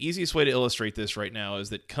I think the easiest way to illustrate this right now is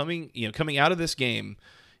that coming out of this game,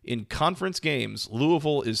 in conference games,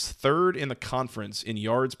 Louisville is third in the conference in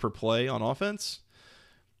yards per play on offense.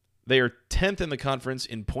 They are 10th in the conference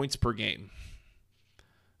in points per game.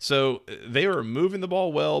 So they are moving the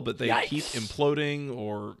ball well, but they Yikes. keep imploding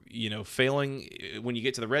or, failing when you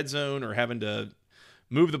get to the red zone or having to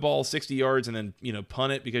move the ball 60 yards and then,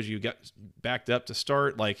 punt it because you got backed up to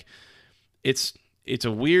start. Like, it's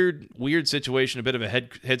a weird situation, a bit of a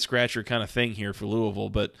head scratcher kind of thing here for Louisville.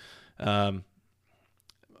 But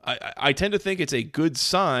I tend to think it's a good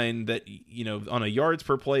sign that, on a yards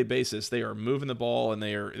per play basis, they are moving the ball and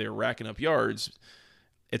they're racking up yards.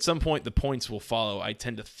 At some point, the points will follow, I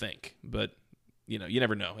tend to think. But, you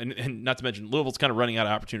never know. And not to mention, Louisville's kind of running out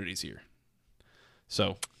of opportunities here.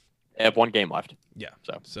 So They have one game left. Yeah.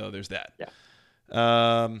 So there's that. Yeah.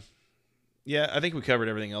 Yeah, I think we covered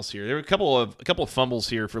everything else here. There were a couple of fumbles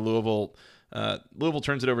here for Louisville. Louisville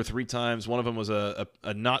turns it over 3 times. One of them was a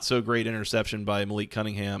not so great interception by Malik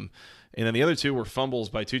Cunningham, and then the other 2 were fumbles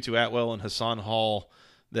by Tutu Atwell and Hassan Hall.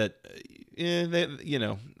 That a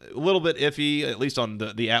little bit iffy, at least on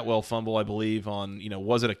the Atwell fumble, I believe. On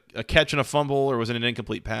was it a catch and a fumble or was it an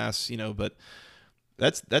incomplete pass? But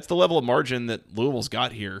that's the level of margin that Louisville's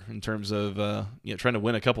got here in terms of trying to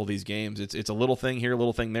win a couple of these games. It's a little thing here, a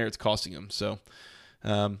little thing there. It's costing them. So,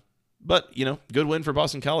 but good win for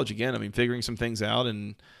Boston College again. I mean, figuring some things out,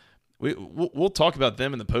 and we'll talk about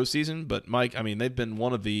them in the postseason. But Mike, I mean, they've been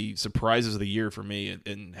one of the surprises of the year for me,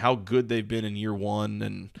 and how good they've been in year one,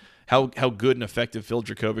 and how good and effective Phil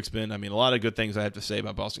Dracovich's been. I mean, a lot of good things I have to say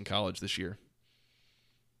about Boston College this year.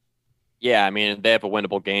 Yeah, I mean, they have a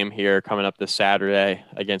winnable game here coming up this Saturday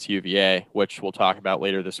against UVA, which we'll talk about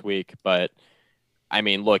later this week. But, I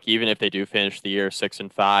mean, look, even if they do finish the year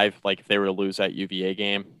 6-5, like if they were to lose that UVA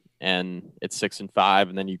game and it's 6-5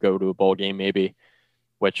 and then you go to a bowl game maybe,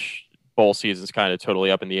 which bowl season's kind of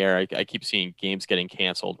totally up in the air. I keep seeing games getting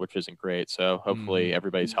canceled, which isn't great. So hopefully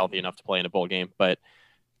everybody's healthy enough to play in a bowl game. But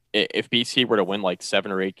if BC were to win like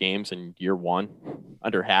 7 or 8 games in year one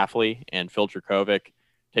under Hafley and Phil Dracovic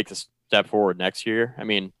takes a step forward next year, I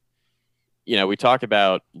mean, we talk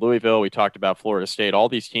about Louisville, we talked about Florida State, all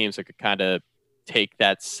these teams that could kind of take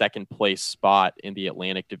that second place spot in the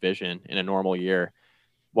Atlantic Division in a normal year.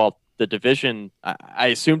 Well, the division, I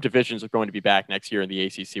assume divisions are going to be back next year in the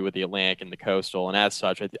ACC with the Atlantic and the Coastal. And as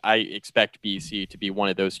such, I expect BC to be one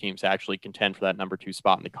of those teams to actually contend for that number 2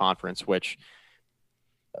 spot in the conference, which,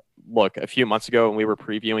 look, a few months ago when we were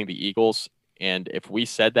previewing the Eagles, and if we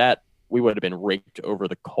said that, we would have been raked over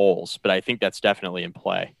the coals. But I think that's definitely in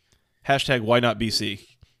play. Hashtag why not BC?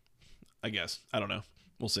 I guess. I don't know.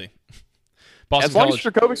 We'll see. Boston as long College,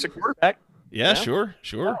 as Dracovic's a quarterback. Yeah, sure.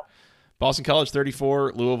 Wow. Boston College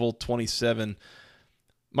 34, Louisville 27.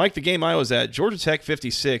 Mike, the game I was at, Georgia Tech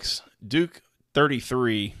 56, Duke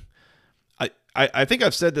 33. I think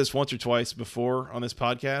I've said this once or twice before on this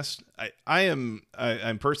podcast. I'm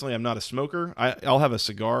personally, I'm not a smoker. I'll have a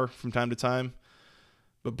cigar from time to time.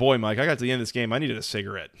 But boy, Mike, I got to the end of this game, I needed a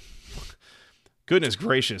cigarette. Goodness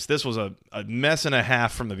gracious, this was a mess and a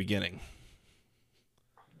half from the beginning.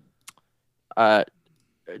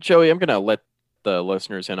 Joey, I'm going to let the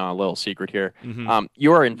listeners in on a little secret here. Mm-hmm.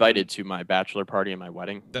 You are invited to my bachelor party and my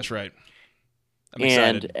wedding. That's right. I'm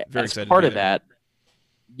excited. And Very as excited part to of be there. that,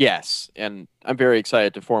 yes, and I'm very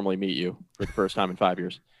excited to formally meet you for the first time in 5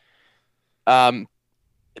 years.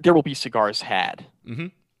 There will be cigars had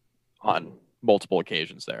on multiple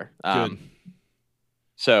occasions there. Good.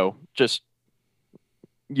 So just,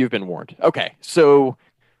 you've been warned. Okay, so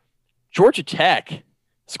Georgia Tech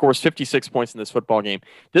scores 56 points in this football game.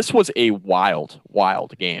 This was a wild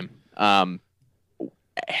game.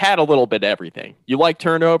 Had a little bit of everything. You like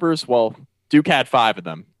turnovers? Well, Duke had 5 of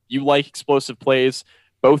them. You like explosive plays?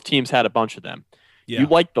 Both teams had a bunch of them. Yeah. You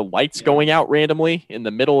like the lights going out randomly in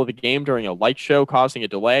the middle of the game during a light show causing a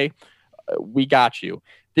delay? We got you.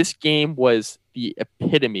 This game was the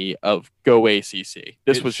epitome of go ACC.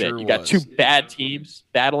 This was sure it. You got 2 bad teams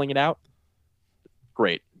battling it out.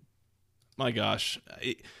 Great. My gosh.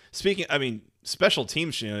 Special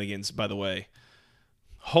team shenanigans, by the way.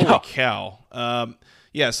 Holy cow.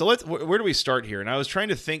 Yeah, so where do we start here? And I was trying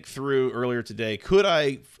to think through earlier today, could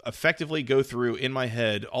I effectively go through in my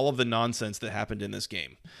head all of the nonsense that happened in this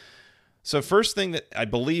game? So first thing that I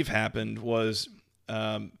believe happened was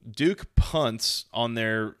Duke punts on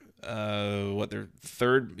their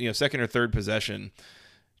second or third possession.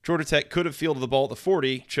 Georgia Tech could have fielded the ball at the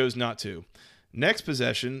 40, chose not to. Next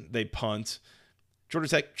possession, they punt. Georgia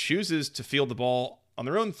Tech chooses to field the ball on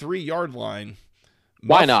their own 3-yard line.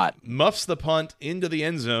 Why not? Muffs the punt into the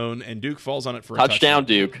end zone, and Duke falls on it for a touchdown. touchdown.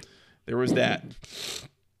 Duke. there was that.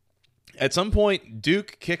 At some point,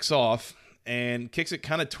 Duke kicks off and kicks it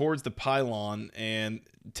kind of towards the pylon, and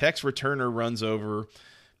Tech's returner runs over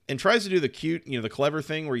and tries to do the cute, the clever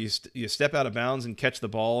thing where you step out of bounds and catch the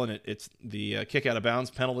ball, and it's the kick out of bounds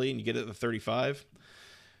penalty, and you get it at the 35.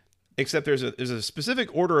 Except there's a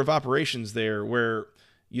specific order of operations there where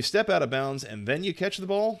you step out of bounds and then you catch the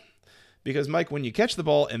ball. Because, Mike, when you catch the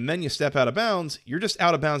ball and then you step out of bounds, you're just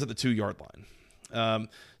out of bounds at the 2-yard line.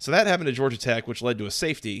 So that happened to Georgia Tech, which led to a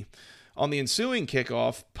safety. On the ensuing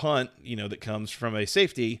kickoff punt, that comes from a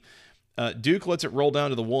safety, Duke lets it roll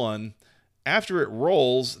down to the 1. After it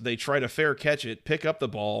rolls, they try to fair catch it, pick up the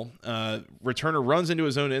ball. Returner runs into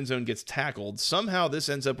his own end zone, gets tackled. Somehow this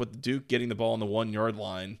ends up with Duke getting the ball on the 1-yard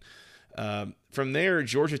line. From there,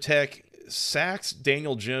 Georgia Tech sacks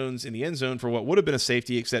Daniel Jones in the end zone for what would have been a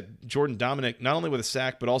safety, except Jordan Dominic, not only with a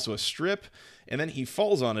sack, but also a strip, and then he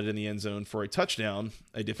falls on it in the end zone for a touchdown,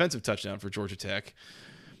 a defensive touchdown for Georgia Tech.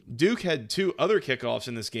 Duke had 2 other kickoffs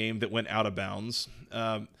in this game that went out of bounds.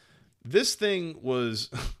 This thing was,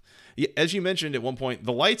 as you mentioned at one point,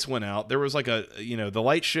 the lights went out. There was like the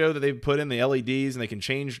light show that they put in, the LEDs, and they can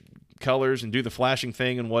change colors and do the flashing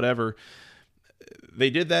thing and whatever. They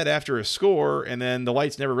did that after a score, and then the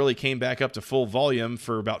lights never really came back up to full volume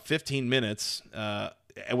for about 15 minutes, at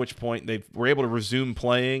which point they were able to resume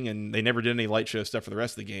playing, and they never did any light show stuff for the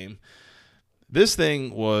rest of the game. This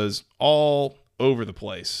thing was all over the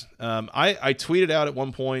place. I tweeted out at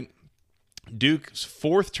one point, Duke's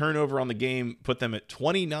 4th turnover on the game put them at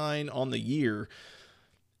 29 on the year,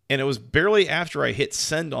 and it was barely after I hit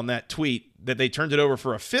send on that tweet that they turned it over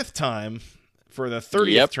for a 5th time for the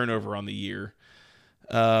 30th turnover on the year.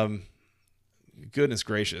 Goodness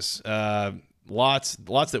gracious. Lots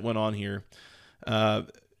that went on here.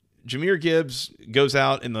 Jahmyr Gibbs goes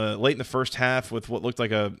out late in the first half with what looked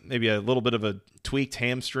like maybe a little bit of a tweaked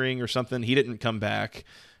hamstring or something. He didn't come back.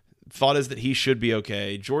 Thought is that he should be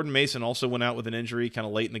okay. Jordan Mason also went out with an injury kind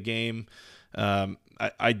of late in the game.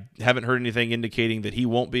 I haven't heard anything indicating that he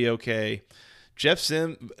won't be okay. Jeff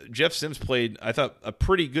Sims played, I thought, a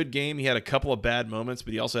pretty good game. He had a couple of bad moments,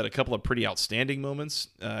 but he also had a couple of pretty outstanding moments.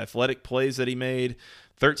 Athletic plays that he made,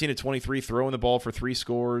 13 of 23, throwing the ball for 3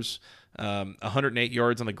 scores, 108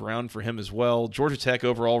 yards on the ground for him as well. Georgia Tech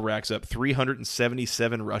overall racks up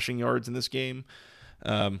 377 rushing yards in this game.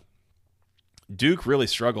 Duke really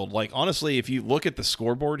struggled. Like, honestly, if you look at the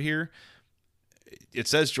scoreboard here, it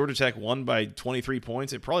says Georgia Tech won by 23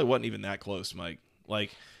 points. It probably wasn't even that close, Mike.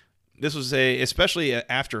 Like, this was especially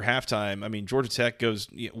after halftime. I mean, Georgia Tech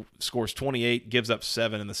scores 28, gives up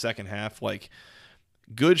 7 in the second half. Like,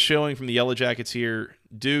 good showing from the Yellow Jackets here.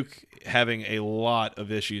 Duke having a lot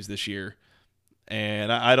of issues this year,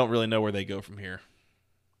 and I don't really know where they go from here.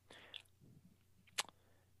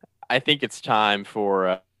 I think it's time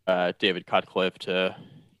for David Cutcliffe to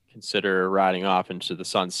consider riding off into the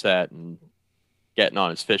sunset and getting on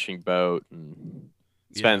his fishing boat and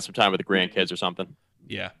spending some time with the grandkids or something.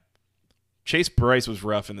 Yeah. Chase Bryce was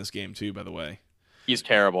rough in this game too, by the way. He's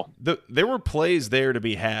terrible. There were plays there to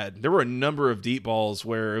be had. There were a number of deep balls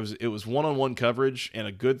where it was one-on-one coverage, and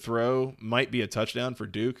a good throw might be a touchdown for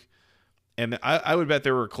Duke. And I would bet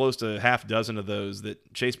there were close to half dozen of those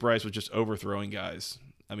that Chase Bryce was just overthrowing guys.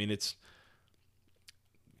 I mean, it's,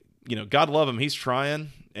 God love him. He's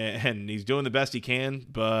trying, and he's doing the best he can,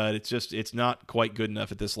 but it's not quite good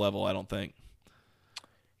enough at this level, I don't think.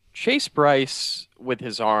 Chase Bryce with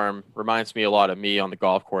his arm reminds me a lot of me on the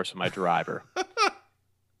golf course with my driver.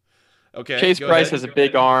 Okay. Chase Bryce has a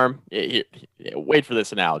big arm. Wait for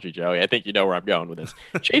this analogy, Joey. I think you know where I'm going with this.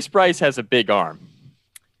 Chase Bryce has a big arm.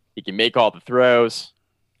 He can make all the throws,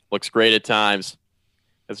 looks great at times,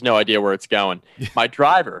 has no idea where it's going. My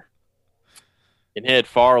driver can hit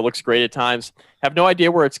far, looks great at times, have no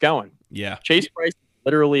idea where it's going. Yeah. Chase Bryce is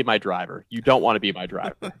literally my driver. You don't want to be my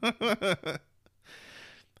driver.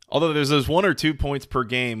 Although there's those 1 or 2 points per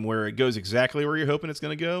game where it goes exactly where you're hoping it's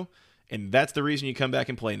going to go, and that's the reason you come back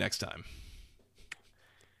and play next time.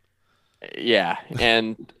 Yeah,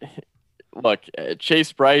 and look,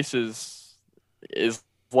 Chase Bryce is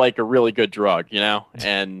like a really good drug,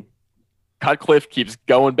 and Cutcliffe keeps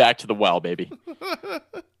going back to the well, baby.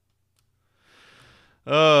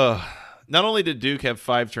 Not only did Duke have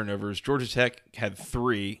 5 turnovers, Georgia Tech had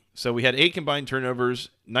 3. So we had 8 combined turnovers,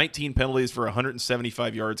 19 penalties for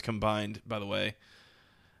 175 yards combined, by the way.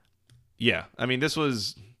 Yeah, I mean, this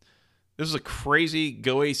was a crazy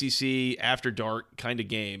go ACC after dark kind of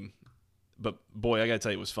game. But, boy, I got to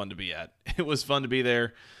tell you, it was fun to be at. It was fun to be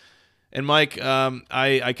there. And, Mike,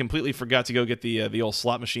 I completely forgot to go get the old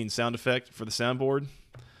slot machine sound effect for the soundboard.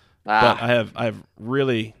 But I have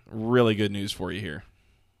really, really good news for you here.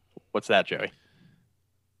 What's that, Joey?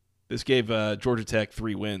 This gave Georgia Tech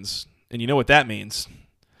 3 wins. And you know what that means.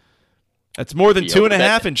 That's more than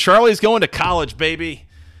 2.5, and Charlie's going to college, baby.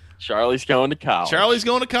 Charlie's going to college. Charlie's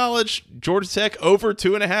going to college. Georgia Tech over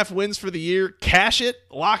 2.5 wins for the year. Cash it,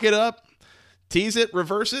 lock it up, tease it,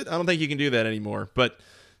 reverse it. I don't think you can do that anymore. But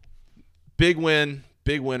big win,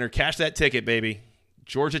 big winner. Cash that ticket, baby.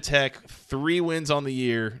 Georgia Tech, 3 wins on the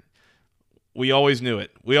year. We always knew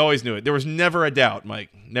it. We always knew it. There was never a doubt, Mike.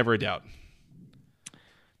 Never a doubt.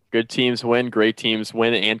 Good teams win, great teams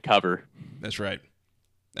win and cover. That's right.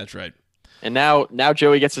 That's right. And now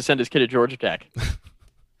Joey gets to send his kid to Georgia Tech.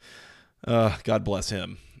 God bless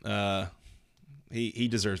him. He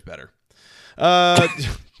deserves better.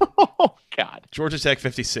 Oh, God. Georgia Tech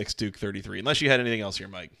 56, Duke 33. Unless you had anything else here,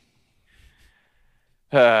 Mike.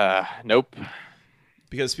 Nope.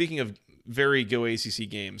 Because speaking of very go ACC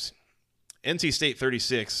games, NC State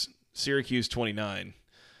 36, Syracuse 29.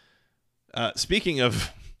 Speaking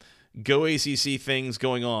of go ACC things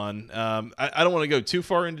going on, I don't want to go too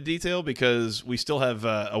far into detail because we still have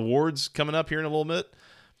awards coming up here in a little bit.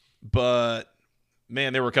 But,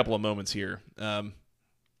 man, there were a couple of moments here. I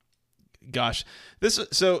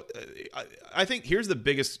think here's the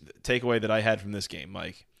biggest takeaway that I had from this game,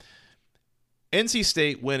 Mike. NC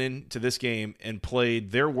State went into this game and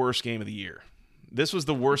played their worst game of the year. This was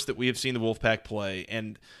the worst that we have seen the Wolfpack play,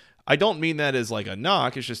 and I don't mean that as like a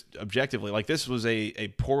knock. It's just objectively. Like, this was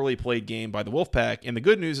a poorly played game by the Wolfpack, and the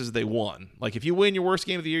good news is they won. Like, if you win your worst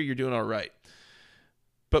game of the year, you're doing all right.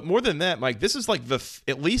 But more than that, Mike, this is like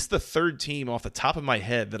at least the third team off the top of my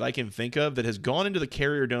head that I can think of that has gone into the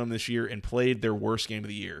Carrier Dome this year and played their worst game of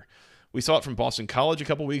the year. We saw it from Boston College a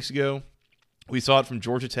couple weeks ago. We saw it from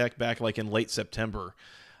Georgia Tech back like in late September.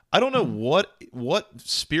 I don't know what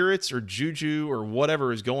spirits or juju or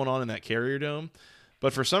whatever is going on in that Carrier Dome,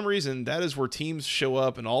 but for some reason, that is where teams show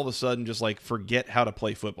up and all of a sudden just like forget how to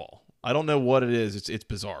play football. I don't know what it is. It's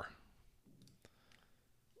bizarre.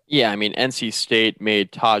 Yeah, I mean, NC State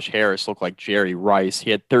made Taj Harris look like Jerry Rice.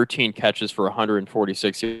 He had 13 catches for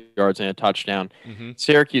 146 yards and a touchdown. Mm-hmm.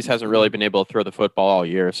 Syracuse hasn't really been able to throw the football all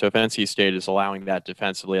year. So if NC State is allowing that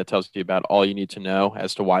defensively, that tells you about all you need to know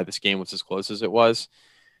as to why this game was as close as it was.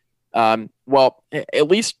 Well, at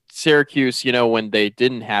least Syracuse, when they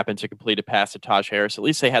didn't happen to complete a pass to Taj Harris, at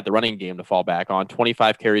least they had the running game to fall back on.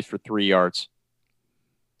 25 carries for 3 yards.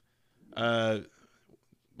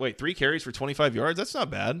 Wait, 3 carries for 25 yards? That's not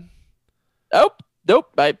bad. Nope.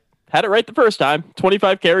 I had it right the first time.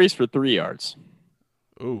 25 carries for 3 yards.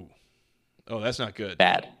 Ooh. Oh, that's not good.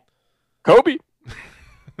 Bad. Kobe.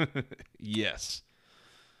 Yes.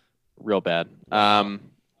 Real bad.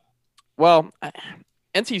 Well,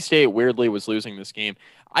 NC State weirdly was losing this game.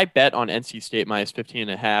 I bet on NC State minus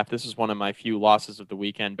 15.5. This is one of my few losses of the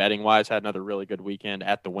weekend. Betting wise, had another really good weekend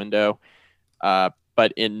at the window.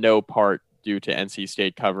 But in no part due to NC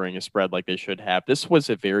State covering a spread like they should have. This was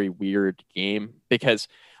a very weird game because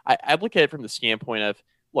I look at it from the standpoint of,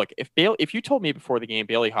 look, if you told me before the game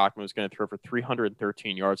Bailey Hockman was going to throw for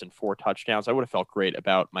 313 yards and 4 touchdowns, I would have felt great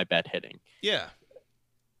about my bet hitting. Yeah.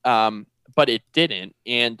 But it didn't,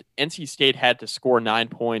 and NC State had to score 9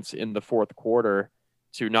 points in the fourth quarter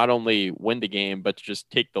to not only win the game, but to just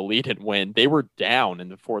take the lead and win. They were down in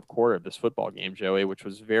the fourth quarter of this football game, Joey, which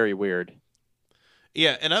was very weird.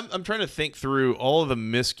 Yeah, and I'm trying to think through all of the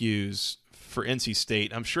miscues for NC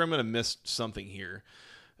State. I'm sure I'm going to miss something here.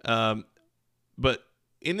 But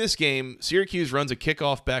in this game, Syracuse runs a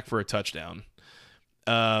kickoff back for a touchdown.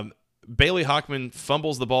 Bailey Hockman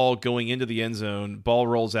fumbles the ball going into the end zone. Ball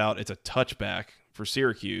rolls out. It's a touchback for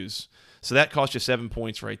Syracuse. So that cost you 7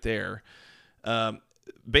 points right there.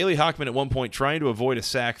 Bailey Hockman at one point, trying to avoid a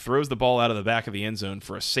sack, throws the ball out of the back of the end zone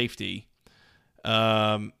for a safety.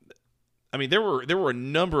 I mean, there were a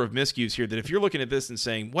number of miscues here that if you're looking at this and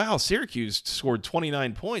saying, wow, Syracuse scored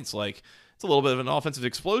 29 points, like it's a little bit of an offensive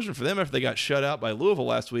explosion for them after they got shut out by Louisville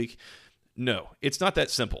last week. No, it's not that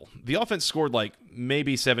simple. The offense scored like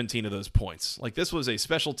maybe 17 of those points. Like, this was a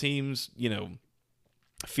special teams,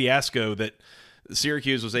 fiasco that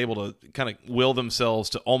Syracuse was able to kind of will themselves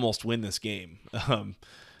to almost win this game.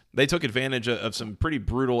 They took advantage of some pretty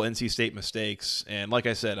brutal NC State mistakes. And like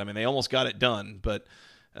I said, I mean, they almost got it done, but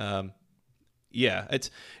yeah,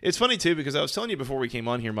 it's funny too, because I was telling you before we came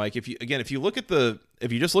on here, Mike, if you just look at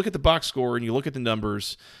the box score and you look at the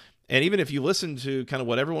numbers, and even if you listen to kind of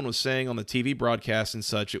what everyone was saying on the TV broadcast and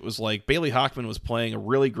such, it was like Bailey Hockman was playing a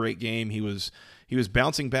really great game. He was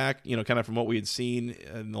bouncing back, kind of from what we had seen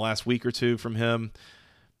in the last week or two from him.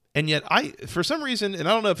 And yet for some reason, and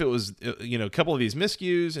I don't know if it was, a couple of these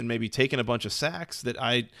miscues and maybe taking a bunch of sacks, that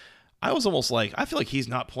I I was almost like, I feel like he's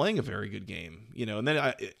not playing a very good game, and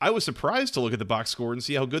then I was surprised to look at the box score and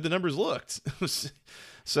see how good the numbers looked.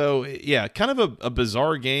 So, yeah, kind of a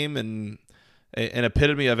bizarre game and an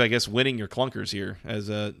epitome of, I guess, winning your clunkers here, as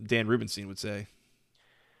Dan Rubenstein would say.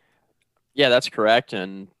 Yeah, that's correct.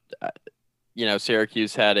 And,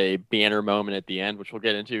 Syracuse had a banner moment at the end, which we'll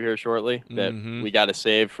get into here shortly, that we got to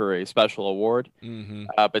save for a special award.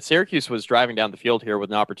 But Syracuse was driving down the field here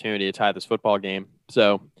with an opportunity to tie this football game.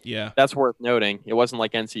 So yeah, that's worth noting. It wasn't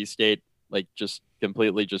like NC State, just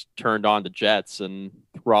completely just turned on the Jets and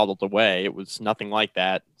throttled away. It was nothing like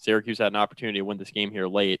that. Syracuse had an opportunity to win this game here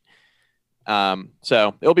late.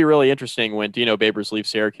 So it'll be really interesting when Dino Babers leaves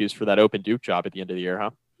Syracuse for that open Duke job at the end of the year,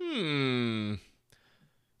 huh?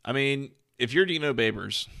 I mean, if you're Dino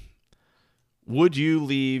Babers, would you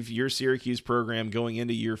leave your Syracuse program going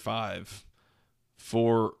into year 5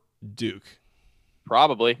 for Duke?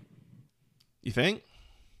 Probably. You think?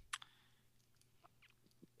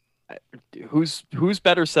 Who's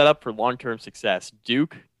better set up for long-term success?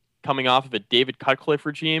 Duke coming off of a David Cutcliffe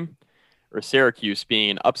regime, or Syracuse being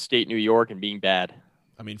in upstate New York and being bad?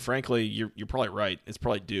 I mean, frankly, you're probably right. It's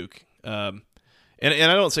probably Duke. And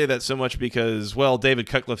I don't say that so much because, well, David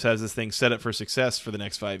Cutcliffe has this thing set up for success for the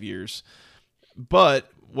next 5 years. But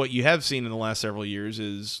what you have seen in the last several years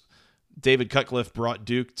is David Cutcliffe brought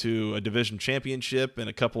Duke to a division championship and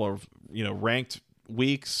a couple of, ranked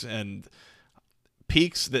weeks and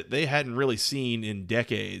peaks that they hadn't really seen in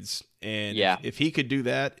decades. And if he could do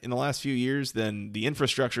that in the last few years, then the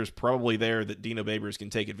infrastructure is probably there that Dino Babers can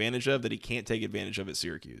take advantage of that he can't take advantage of at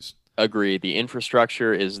Syracuse. Agree. The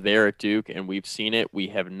infrastructure is there at Duke, and we've seen it. We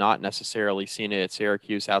have not necessarily seen it at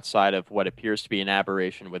Syracuse outside of what appears to be an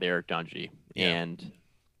aberration with Eric Dungy. Yeah. And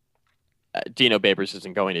Dino Babers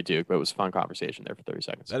isn't going to Duke, but it was a fun conversation there for 30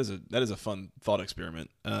 seconds. That is a fun thought experiment.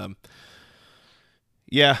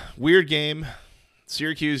 Weird game.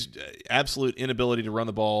 Syracuse, absolute inability to run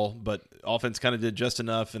the ball, but offense kind of did just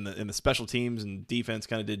enough, and the special teams and defense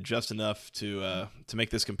kind of did just enough to make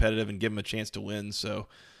this competitive and give them a chance to win. So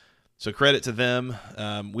credit to them.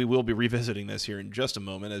 We will be revisiting this here in just a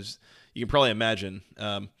moment, as you can probably imagine.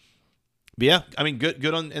 But yeah, I mean,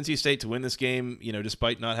 good on NC State to win this game,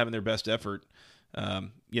 despite not having their best effort.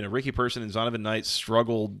 Ricky Person and Zonovan Knight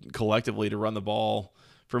struggled collectively to run the ball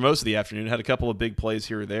for most of the afternoon. Had a couple of big plays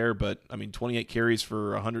here or there, but, 28 carries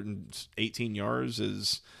for 118 yards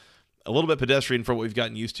is a little bit pedestrian for what we've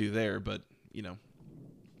gotten used to there, but,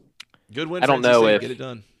 good win for NC State, get it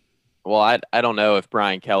done. Well, I don't know if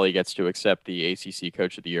Brian Kelly gets to accept the ACC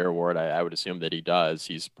Coach of the Year award. I would assume that he does.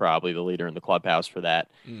 He's probably the leader in the clubhouse for that.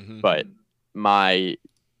 But me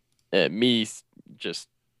just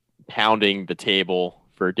pounding the table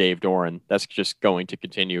for Dave Doeren, that's just going to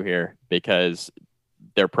continue here because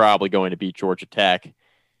they're probably going to beat Georgia Tech.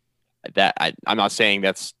 I'm not saying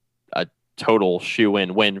that's a total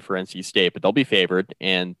shoe-in win for NC State, but they'll be favored,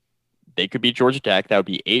 and they could beat Georgia Tech. That would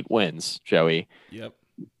be 8 wins, Joey. Yep.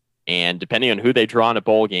 And depending on who they draw in a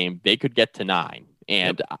bowl game, they could get to 9.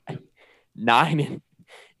 And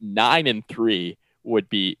 9-3 would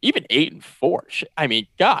be even 8-4. I mean,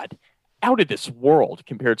 God, out of this world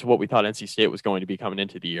compared to what we thought NC State was going to be coming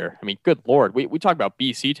into the year. I mean, good Lord, we talk about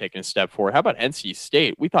BC taking a step forward. How about NC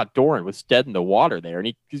State? We thought Doeren was dead in the water there,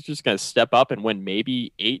 and he's just going to step up and win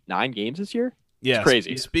maybe 8-9 games this year. Yeah, it's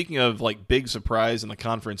crazy. Speaking of big surprise in the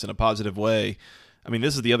conference in a positive way, I mean,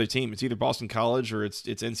 this is the other team. It's either Boston College or it's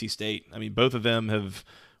NC State. I mean, both of them have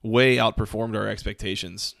way outperformed our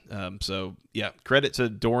expectations. So, yeah, credit to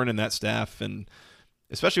Doeren and that staff, and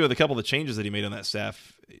especially with a couple of the changes that he made on that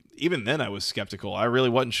staff. Even then I was skeptical. I really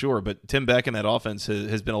wasn't sure, but Tim Beck and that offense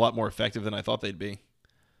has been a lot more effective than I thought they'd be.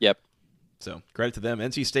 Yep. So, credit to them.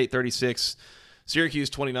 NC State 36,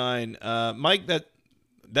 Syracuse 29. Mike,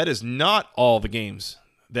 that is not all the games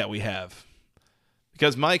that we have.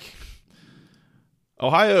 Because, Mike,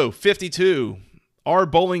 Ohio 52, our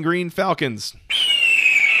Bowling Green Falcons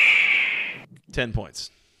 10 points.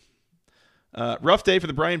 Rough day for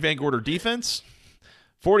the Brian Van Gorder defense.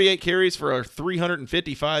 48 carries for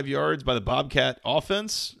 355 yards by the Bobcat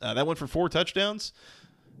offense. That went for 4 touchdowns.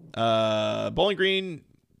 Bowling Green,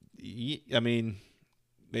 I mean,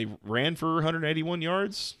 they ran for 181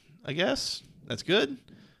 yards, I guess. That's good.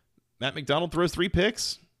 Matt McDonald throws 3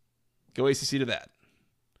 picks. Go ACC to that.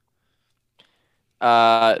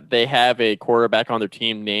 They have a quarterback on their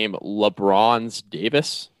team named LeBron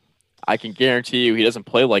Davis. I can guarantee you he doesn't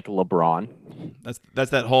play like LeBron.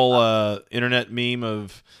 That's that whole internet meme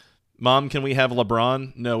of, Mom, can we have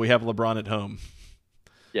LeBron? No, we have LeBron at home.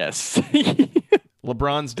 Yes.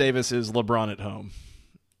 LeBron's Davis is LeBron at home.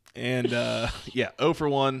 And, 0 for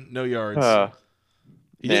 1, no yards.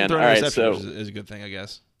 He didn't throw an All right, interception, which is a good thing, I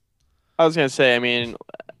guess. I was going to say, I mean,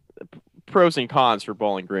 pros and cons for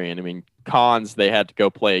Bowling Green. I mean, cons, they had to go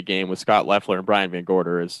play a game with Scott Leffler and Brian Van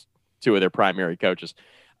Gorder as two of their primary coaches.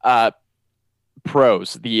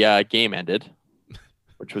 Pros, the game ended,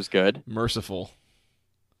 which was good. Merciful.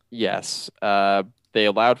 Yes. They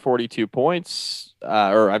allowed 42 points, they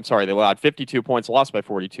allowed 52 points, lost by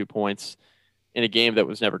 42 points in a game that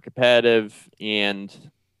was never competitive. And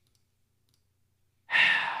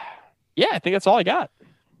yeah, I think that's all I got.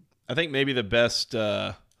 I think maybe the best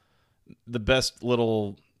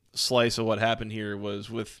little slice of what happened here was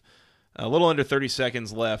with a little under 30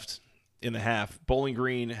 seconds left in the half. Bowling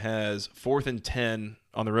Green has 4th and 10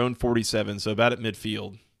 on their own 47, so about at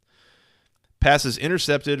midfield. Passes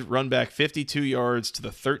intercepted, run back 52 yards to the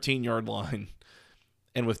 13-yard line.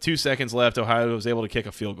 And with 2 seconds left, Ohio was able to kick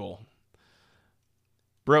a field goal.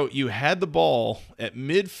 Bro, you had the ball at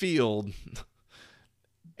midfield,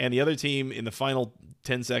 and the other team in the final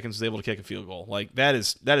 10 seconds was able to kick a field goal. Like, that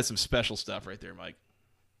is some special stuff right there, Mike.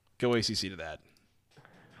 Go ACC to that.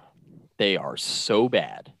 They are so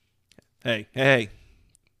bad. Hey.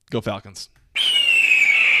 Go Falcons.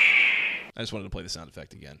 I just wanted to play the sound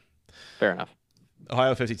effect again. Fair enough.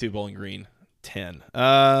 Ohio 52, Bowling Green 10.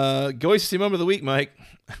 Go ACC moment of the week, Mike.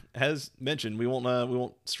 As mentioned, we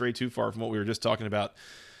won't stray too far from what we were just talking about.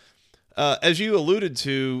 As you alluded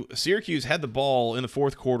to, Syracuse had the ball in the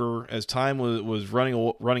fourth quarter as time was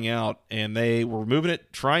running out, and they were moving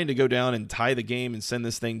it, trying to go down and tie the game and send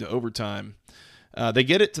this thing to overtime. They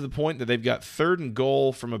get it to the point that they've got 3rd and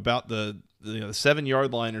goal from about the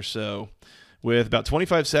 7-yard line or so, with about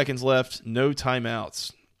 25 seconds left, no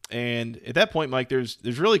timeouts. And at that point, Mike, there's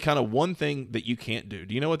really kind of one thing that you can't do.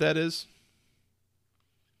 Do you know what that is?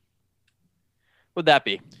 What would that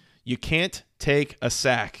be? You can't take a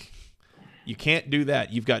sack. You can't do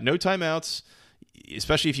that. You've got no timeouts,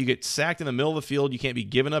 especially if you get sacked in the middle of the field. You can't be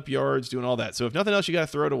giving up yards, doing all that. So if nothing else, you got to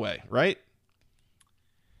throw it away, right?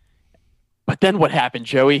 But then what happened,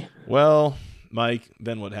 Joey? Well, Mike,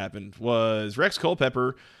 then what happened was Rex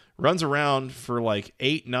Culpepper runs around for like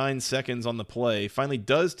 8-9 seconds on the play, finally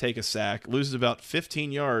does take a sack, loses about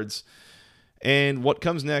 15 yards, and what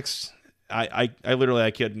comes next, I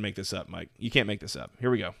couldn't make this up, Mike. You can't make this up.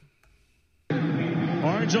 Here we go.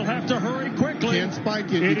 Orange will have to hurry quickly. Can't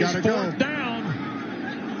spike it. You gotta go. It is 4th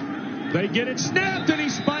down. They get it snapped, and he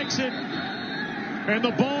spikes it, and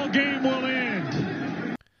the ball game will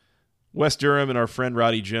end. Wes Durham and our friend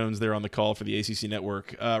Roddy Jones there on the call for the ACC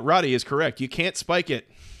Network. Roddy is correct. You can't spike it.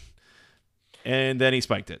 And then he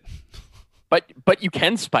spiked it. But you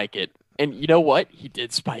can spike it. And you know what? He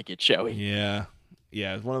did spike it, Joey. Yeah.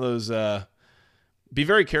 It's one of those be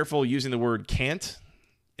very careful using the word can't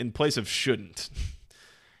in place of shouldn't.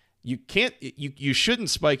 You can't you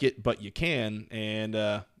shouldn't spike it, but you can. And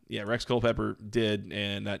Rex Culpepper did,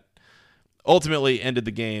 and that ultimately ended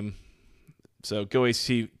the game. So go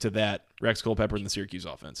ACC to that. Rex Culpepper in the Syracuse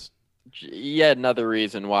offense. Yet another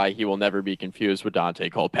reason why he will never be confused with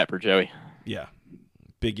Dante Culpepper, Joey. Yeah.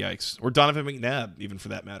 Big yikes. Or Donovan McNabb, even for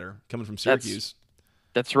that matter, coming from Syracuse.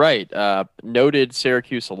 That's right. Noted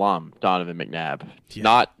Syracuse alum, Donovan McNabb. Yeah.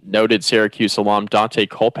 Not noted Syracuse alum, Dante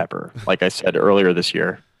Culpepper, like I said earlier this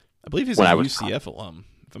year. I believe he's a UCF alum,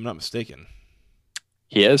 if I'm not mistaken.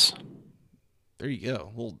 He is. There you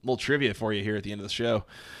go. A little trivia for you here at the end of the show.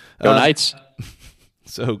 Go Knights.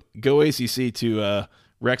 So go ACC to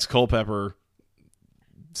Rex Culpepper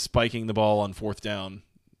spiking the ball on 4th down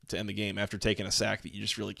to end the game after taking a sack that you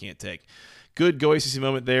just really can't take. Good go ACC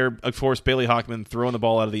moment there. Of course, Bailey Hockman throwing the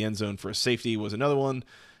ball out of the end zone for a safety was another one.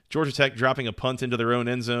 Georgia Tech dropping a punt into their own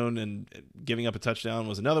end zone and giving up a touchdown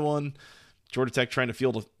was another one. Georgia Tech trying to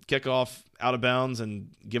field a kickoff out of bounds and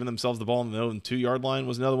giving themselves the ball on the own 2-yard line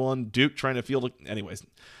was another one. Duke trying to field anyways.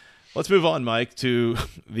 Let's move on, Mike, to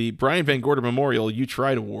the Brian Van Gorder Memorial You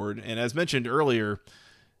Tried Award. And as mentioned earlier,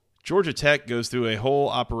 Georgia Tech goes through a whole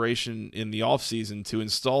operation in the offseason to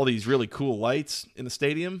install these really cool lights in the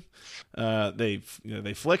stadium. They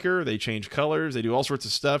flicker, they change colors, they do all sorts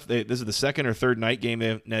of stuff. This is the 2nd or 3rd night game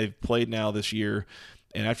they've played now this year.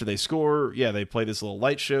 And after they score, they play this little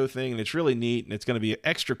light show thing, and it's really neat, and it's going to be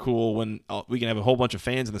extra cool when we can have a whole bunch of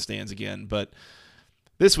fans in the stands again. But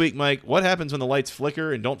this week, Mike, what happens when the lights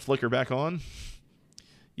flicker and don't flicker back on?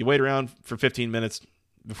 You wait around for 15 minutes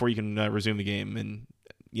before you can resume the game, and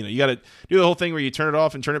you got to do the whole thing where you turn it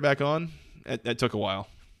off and turn it back on. That took a while.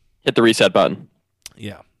 Hit the reset button.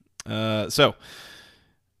 Yeah. So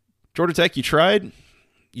Georgia Tech, you tried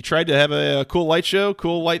to have a cool light show,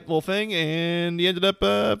 cool light little thing, and you ended up,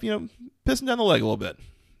 pissing down the leg a little bit.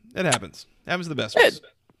 It happens. Happens to the best of us.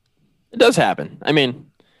 It does happen. I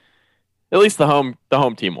mean, At least the home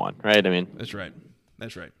team won, right? I mean, That's right.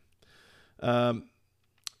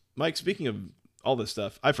 Mike, speaking of all this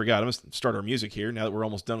stuff, I forgot. I'm going to start our music here now that we're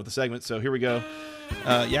almost done with the segment. So here we go.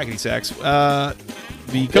 Yakety Sax.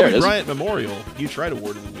 The Kobe Bryant Memorial Huge Right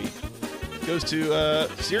Award of the week goes to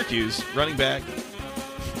Syracuse running back,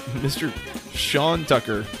 Mr. Sean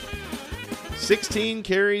Tucker. 16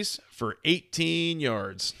 carries for 18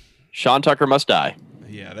 yards. Sean Tucker must die.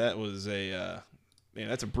 Yeah, that was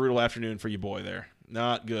that's a brutal afternoon for you boy there.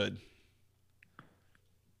 Not good.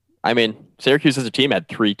 I mean, Syracuse as a team had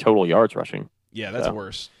 3 total yards rushing. Yeah, that's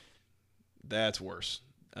worse. That's worse.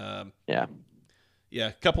 Yeah. Yeah,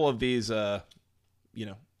 a couple of these, high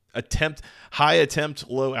attempt,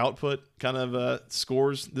 low output kind of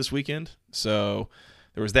scores this weekend. So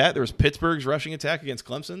there was that. There was Pittsburgh's rushing attack against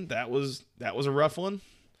Clemson. That was a rough one.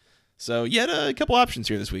 So you had a couple options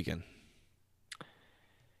here this weekend.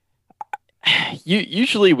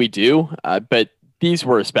 Usually we do, but these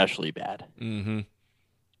were especially bad. Mm-hmm.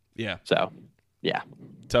 Yeah. So, yeah.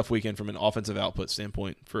 Tough weekend from an offensive output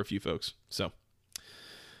standpoint for a few folks. So,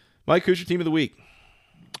 Mike, who's your team of the week?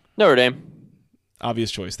 Notre Dame.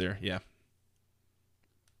 Obvious choice there, yeah.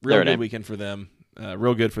 Real good weekend for them.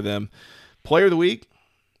 Real good for them. Player of the week,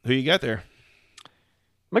 who you got there?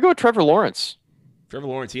 I'm going to go with Trevor Lawrence. Trevor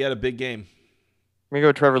Lawrence, he had a big game. I'm going to go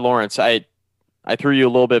with Trevor Lawrence. I threw you a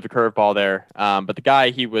little bit of a curveball there, but the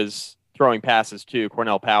guy he was throwing passes to,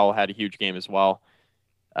 Cornell Powell, had a huge game as well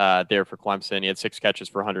there for Clemson. He had 6 catches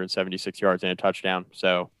for 176 yards and a touchdown.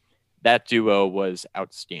 So that duo was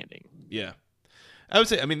outstanding. Yeah. I would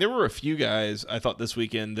say, there were a few guys I thought this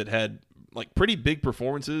weekend that had like pretty big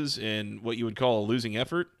performances in what you would call a losing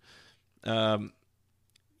effort. So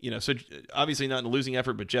obviously not in a losing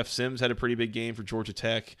effort, but Jeff Sims had a pretty big game for Georgia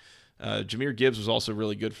Tech. Jahmyr Gibbs was also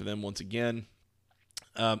really good for them once again.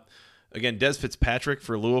 Again, Des Fitzpatrick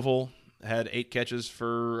for Louisville had 8 catches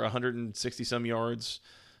for 160-some yards.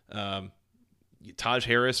 Taj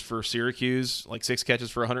Harris for Syracuse, like 6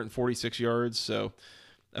 catches for 146 yards. So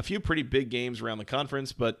a few pretty big games around the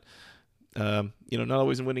conference, but not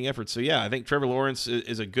always in winning efforts. So, yeah, I think Trevor Lawrence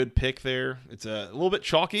is a good pick there. It's a little bit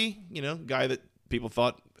chalky, guy that people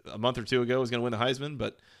thought a month or two ago was going to win the Heisman.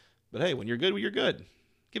 But hey, when you're good, you're good.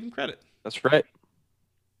 Give him credit. That's right.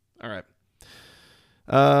 All right.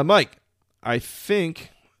 Mike, I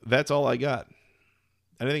think that's all I got.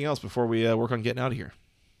 Anything else before we work on getting out of here?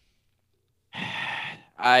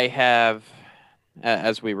 I have,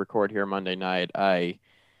 as we record here Monday night,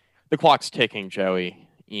 the clock's ticking, Joey,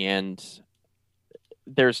 and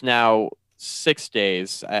there's now 6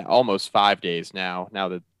 days, almost 5 days now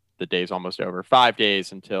that the day's almost over, 5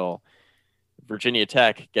 days until Virginia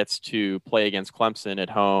Tech gets to play against Clemson at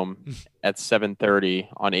home at 7:30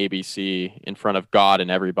 on ABC in front of God and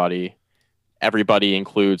everybody. Everybody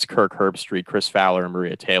includes Kirk Herbstreit, Chris Fowler, and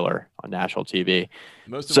Maria Taylor on national TV.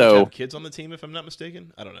 Most of them have kids on the team, if I'm not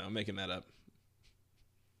mistaken. I don't know. I'm making that up.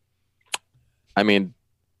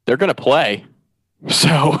 They're going to play.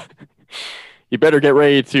 So you better get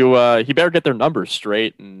ready to he better get their numbers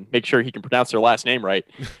straight and make sure he can pronounce their last name right,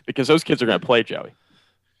 because those kids are going to play, Joey.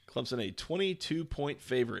 Clemson, a 22-point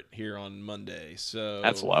favorite here on Monday. So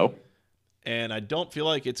that's low. And I don't feel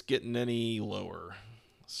like it's getting any lower.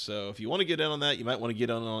 So if you want to get in on that, you might want to get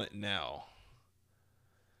in on it now.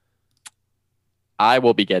 I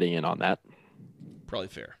will be getting in on that. Probably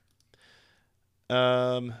fair.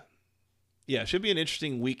 Yeah, it should be an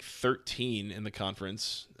interesting week 13 in the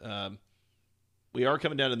conference. We are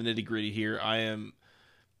coming down to the nitty-gritty here. I am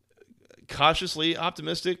cautiously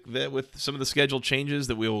optimistic that with some of the schedule changes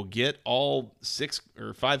that we will get all 6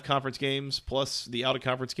 or 5 conference games plus the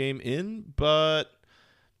out-of-conference game in, but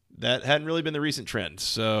that hadn't really been the recent trend.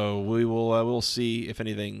 So we'll see if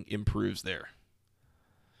anything improves there.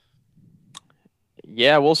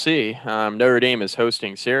 Yeah, we'll see. Notre Dame is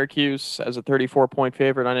hosting Syracuse as a 34-point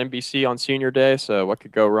favorite on NBC on Senior Day, so what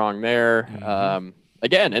could go wrong there? Mm-hmm.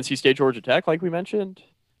 Again, NC State, Georgia Tech, like we mentioned.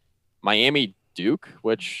 Miami, Duke,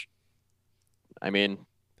 which,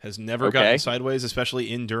 has never gotten sideways,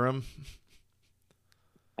 especially in Durham.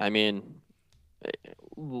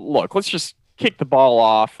 Look, let's just kick the ball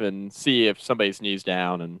off and see if somebody sneezes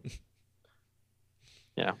down. And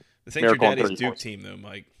this ain't your daddy's Duke team, though,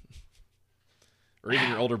 Mike. Or even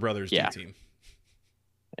your older brother's Duke team.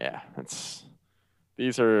 Yeah,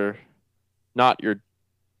 these are not your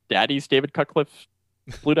daddy's David Cutcliffe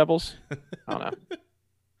Blue Devils. I don't know.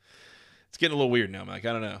 It's getting a little weird now, Mike.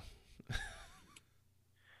 I don't know.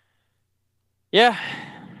 Yeah,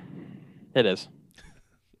 it is.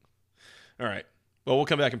 All right. Well, we'll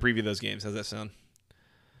come back and preview those games. How's that sound?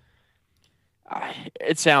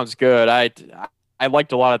 It sounds good. I I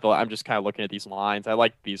liked a lot of I'm just kind of looking at these lines. I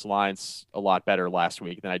like these lines a lot better last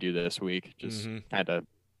week than I do this week. Just kind of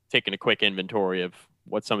taking a quick inventory of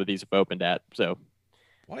what some of these have opened at. So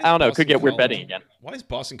I don't know. It could get weird betting again. Why is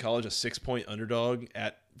Boston College a 6-point underdog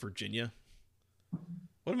at Virginia?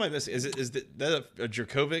 What am I missing? Is that a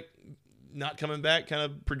Djokovic not coming back kind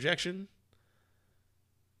of projection?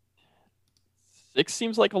 6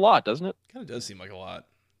 seems like a lot, doesn't it? Kind of does seem like a lot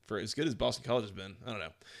for as good as Boston College has been. I don't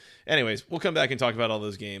know. Anyways, we'll come back and talk about all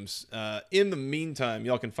those games. In the meantime,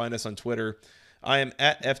 y'all can find us on Twitter. I am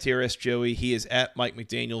at FTRS Joey. He is at Mike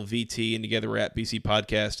McDaniel VT, and together we're at BC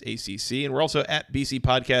Podcast ACC, and we're also at BC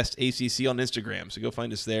Podcast ACC on Instagram. So go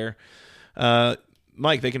find us there.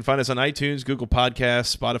 Mike, they can find us on iTunes, Google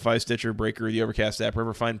Podcasts, Spotify, Stitcher, Breaker, the Overcast app,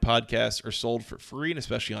 wherever fine podcasts are sold for free, and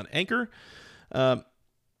especially on Anchor.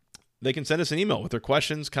 They can send us an email with their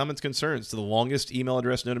questions, comments, concerns to the longest email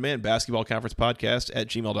address known to man,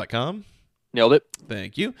 basketballconferencepodcast@gmail.com. Nailed it.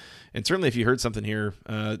 Thank you. And certainly if you heard something here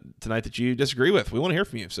tonight that you disagree with, we want to hear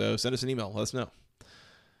from you. So send us an email. Let us know.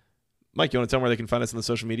 Mike, you want to tell them where they can find us on the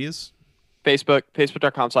social medias?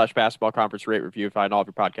 Facebook.com/basketballconference rate review. Find all of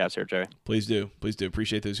your podcasts here, Joey. Please do. Please do.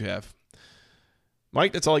 Appreciate those who have.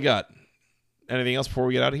 Mike, that's all I got. Anything else before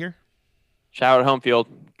we get out of here? Shout out Home Field.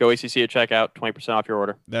 Go ACC at checkout. 20% off your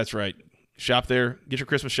order. That's right. Shop there. Get your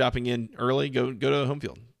Christmas shopping in early. Go to Home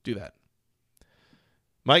Field. Do that.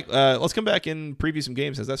 Mike, let's come back and preview some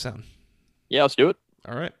games. How's that sound? Yeah, let's do it.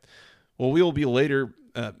 All right. Well, we will be later.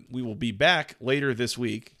 We will be back later this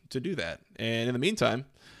week to do that. And in the meantime,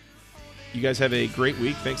 you guys have a great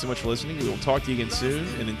week. Thanks so much for listening. We will talk to you again soon.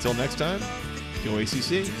 And until next time, go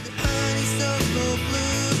ACC.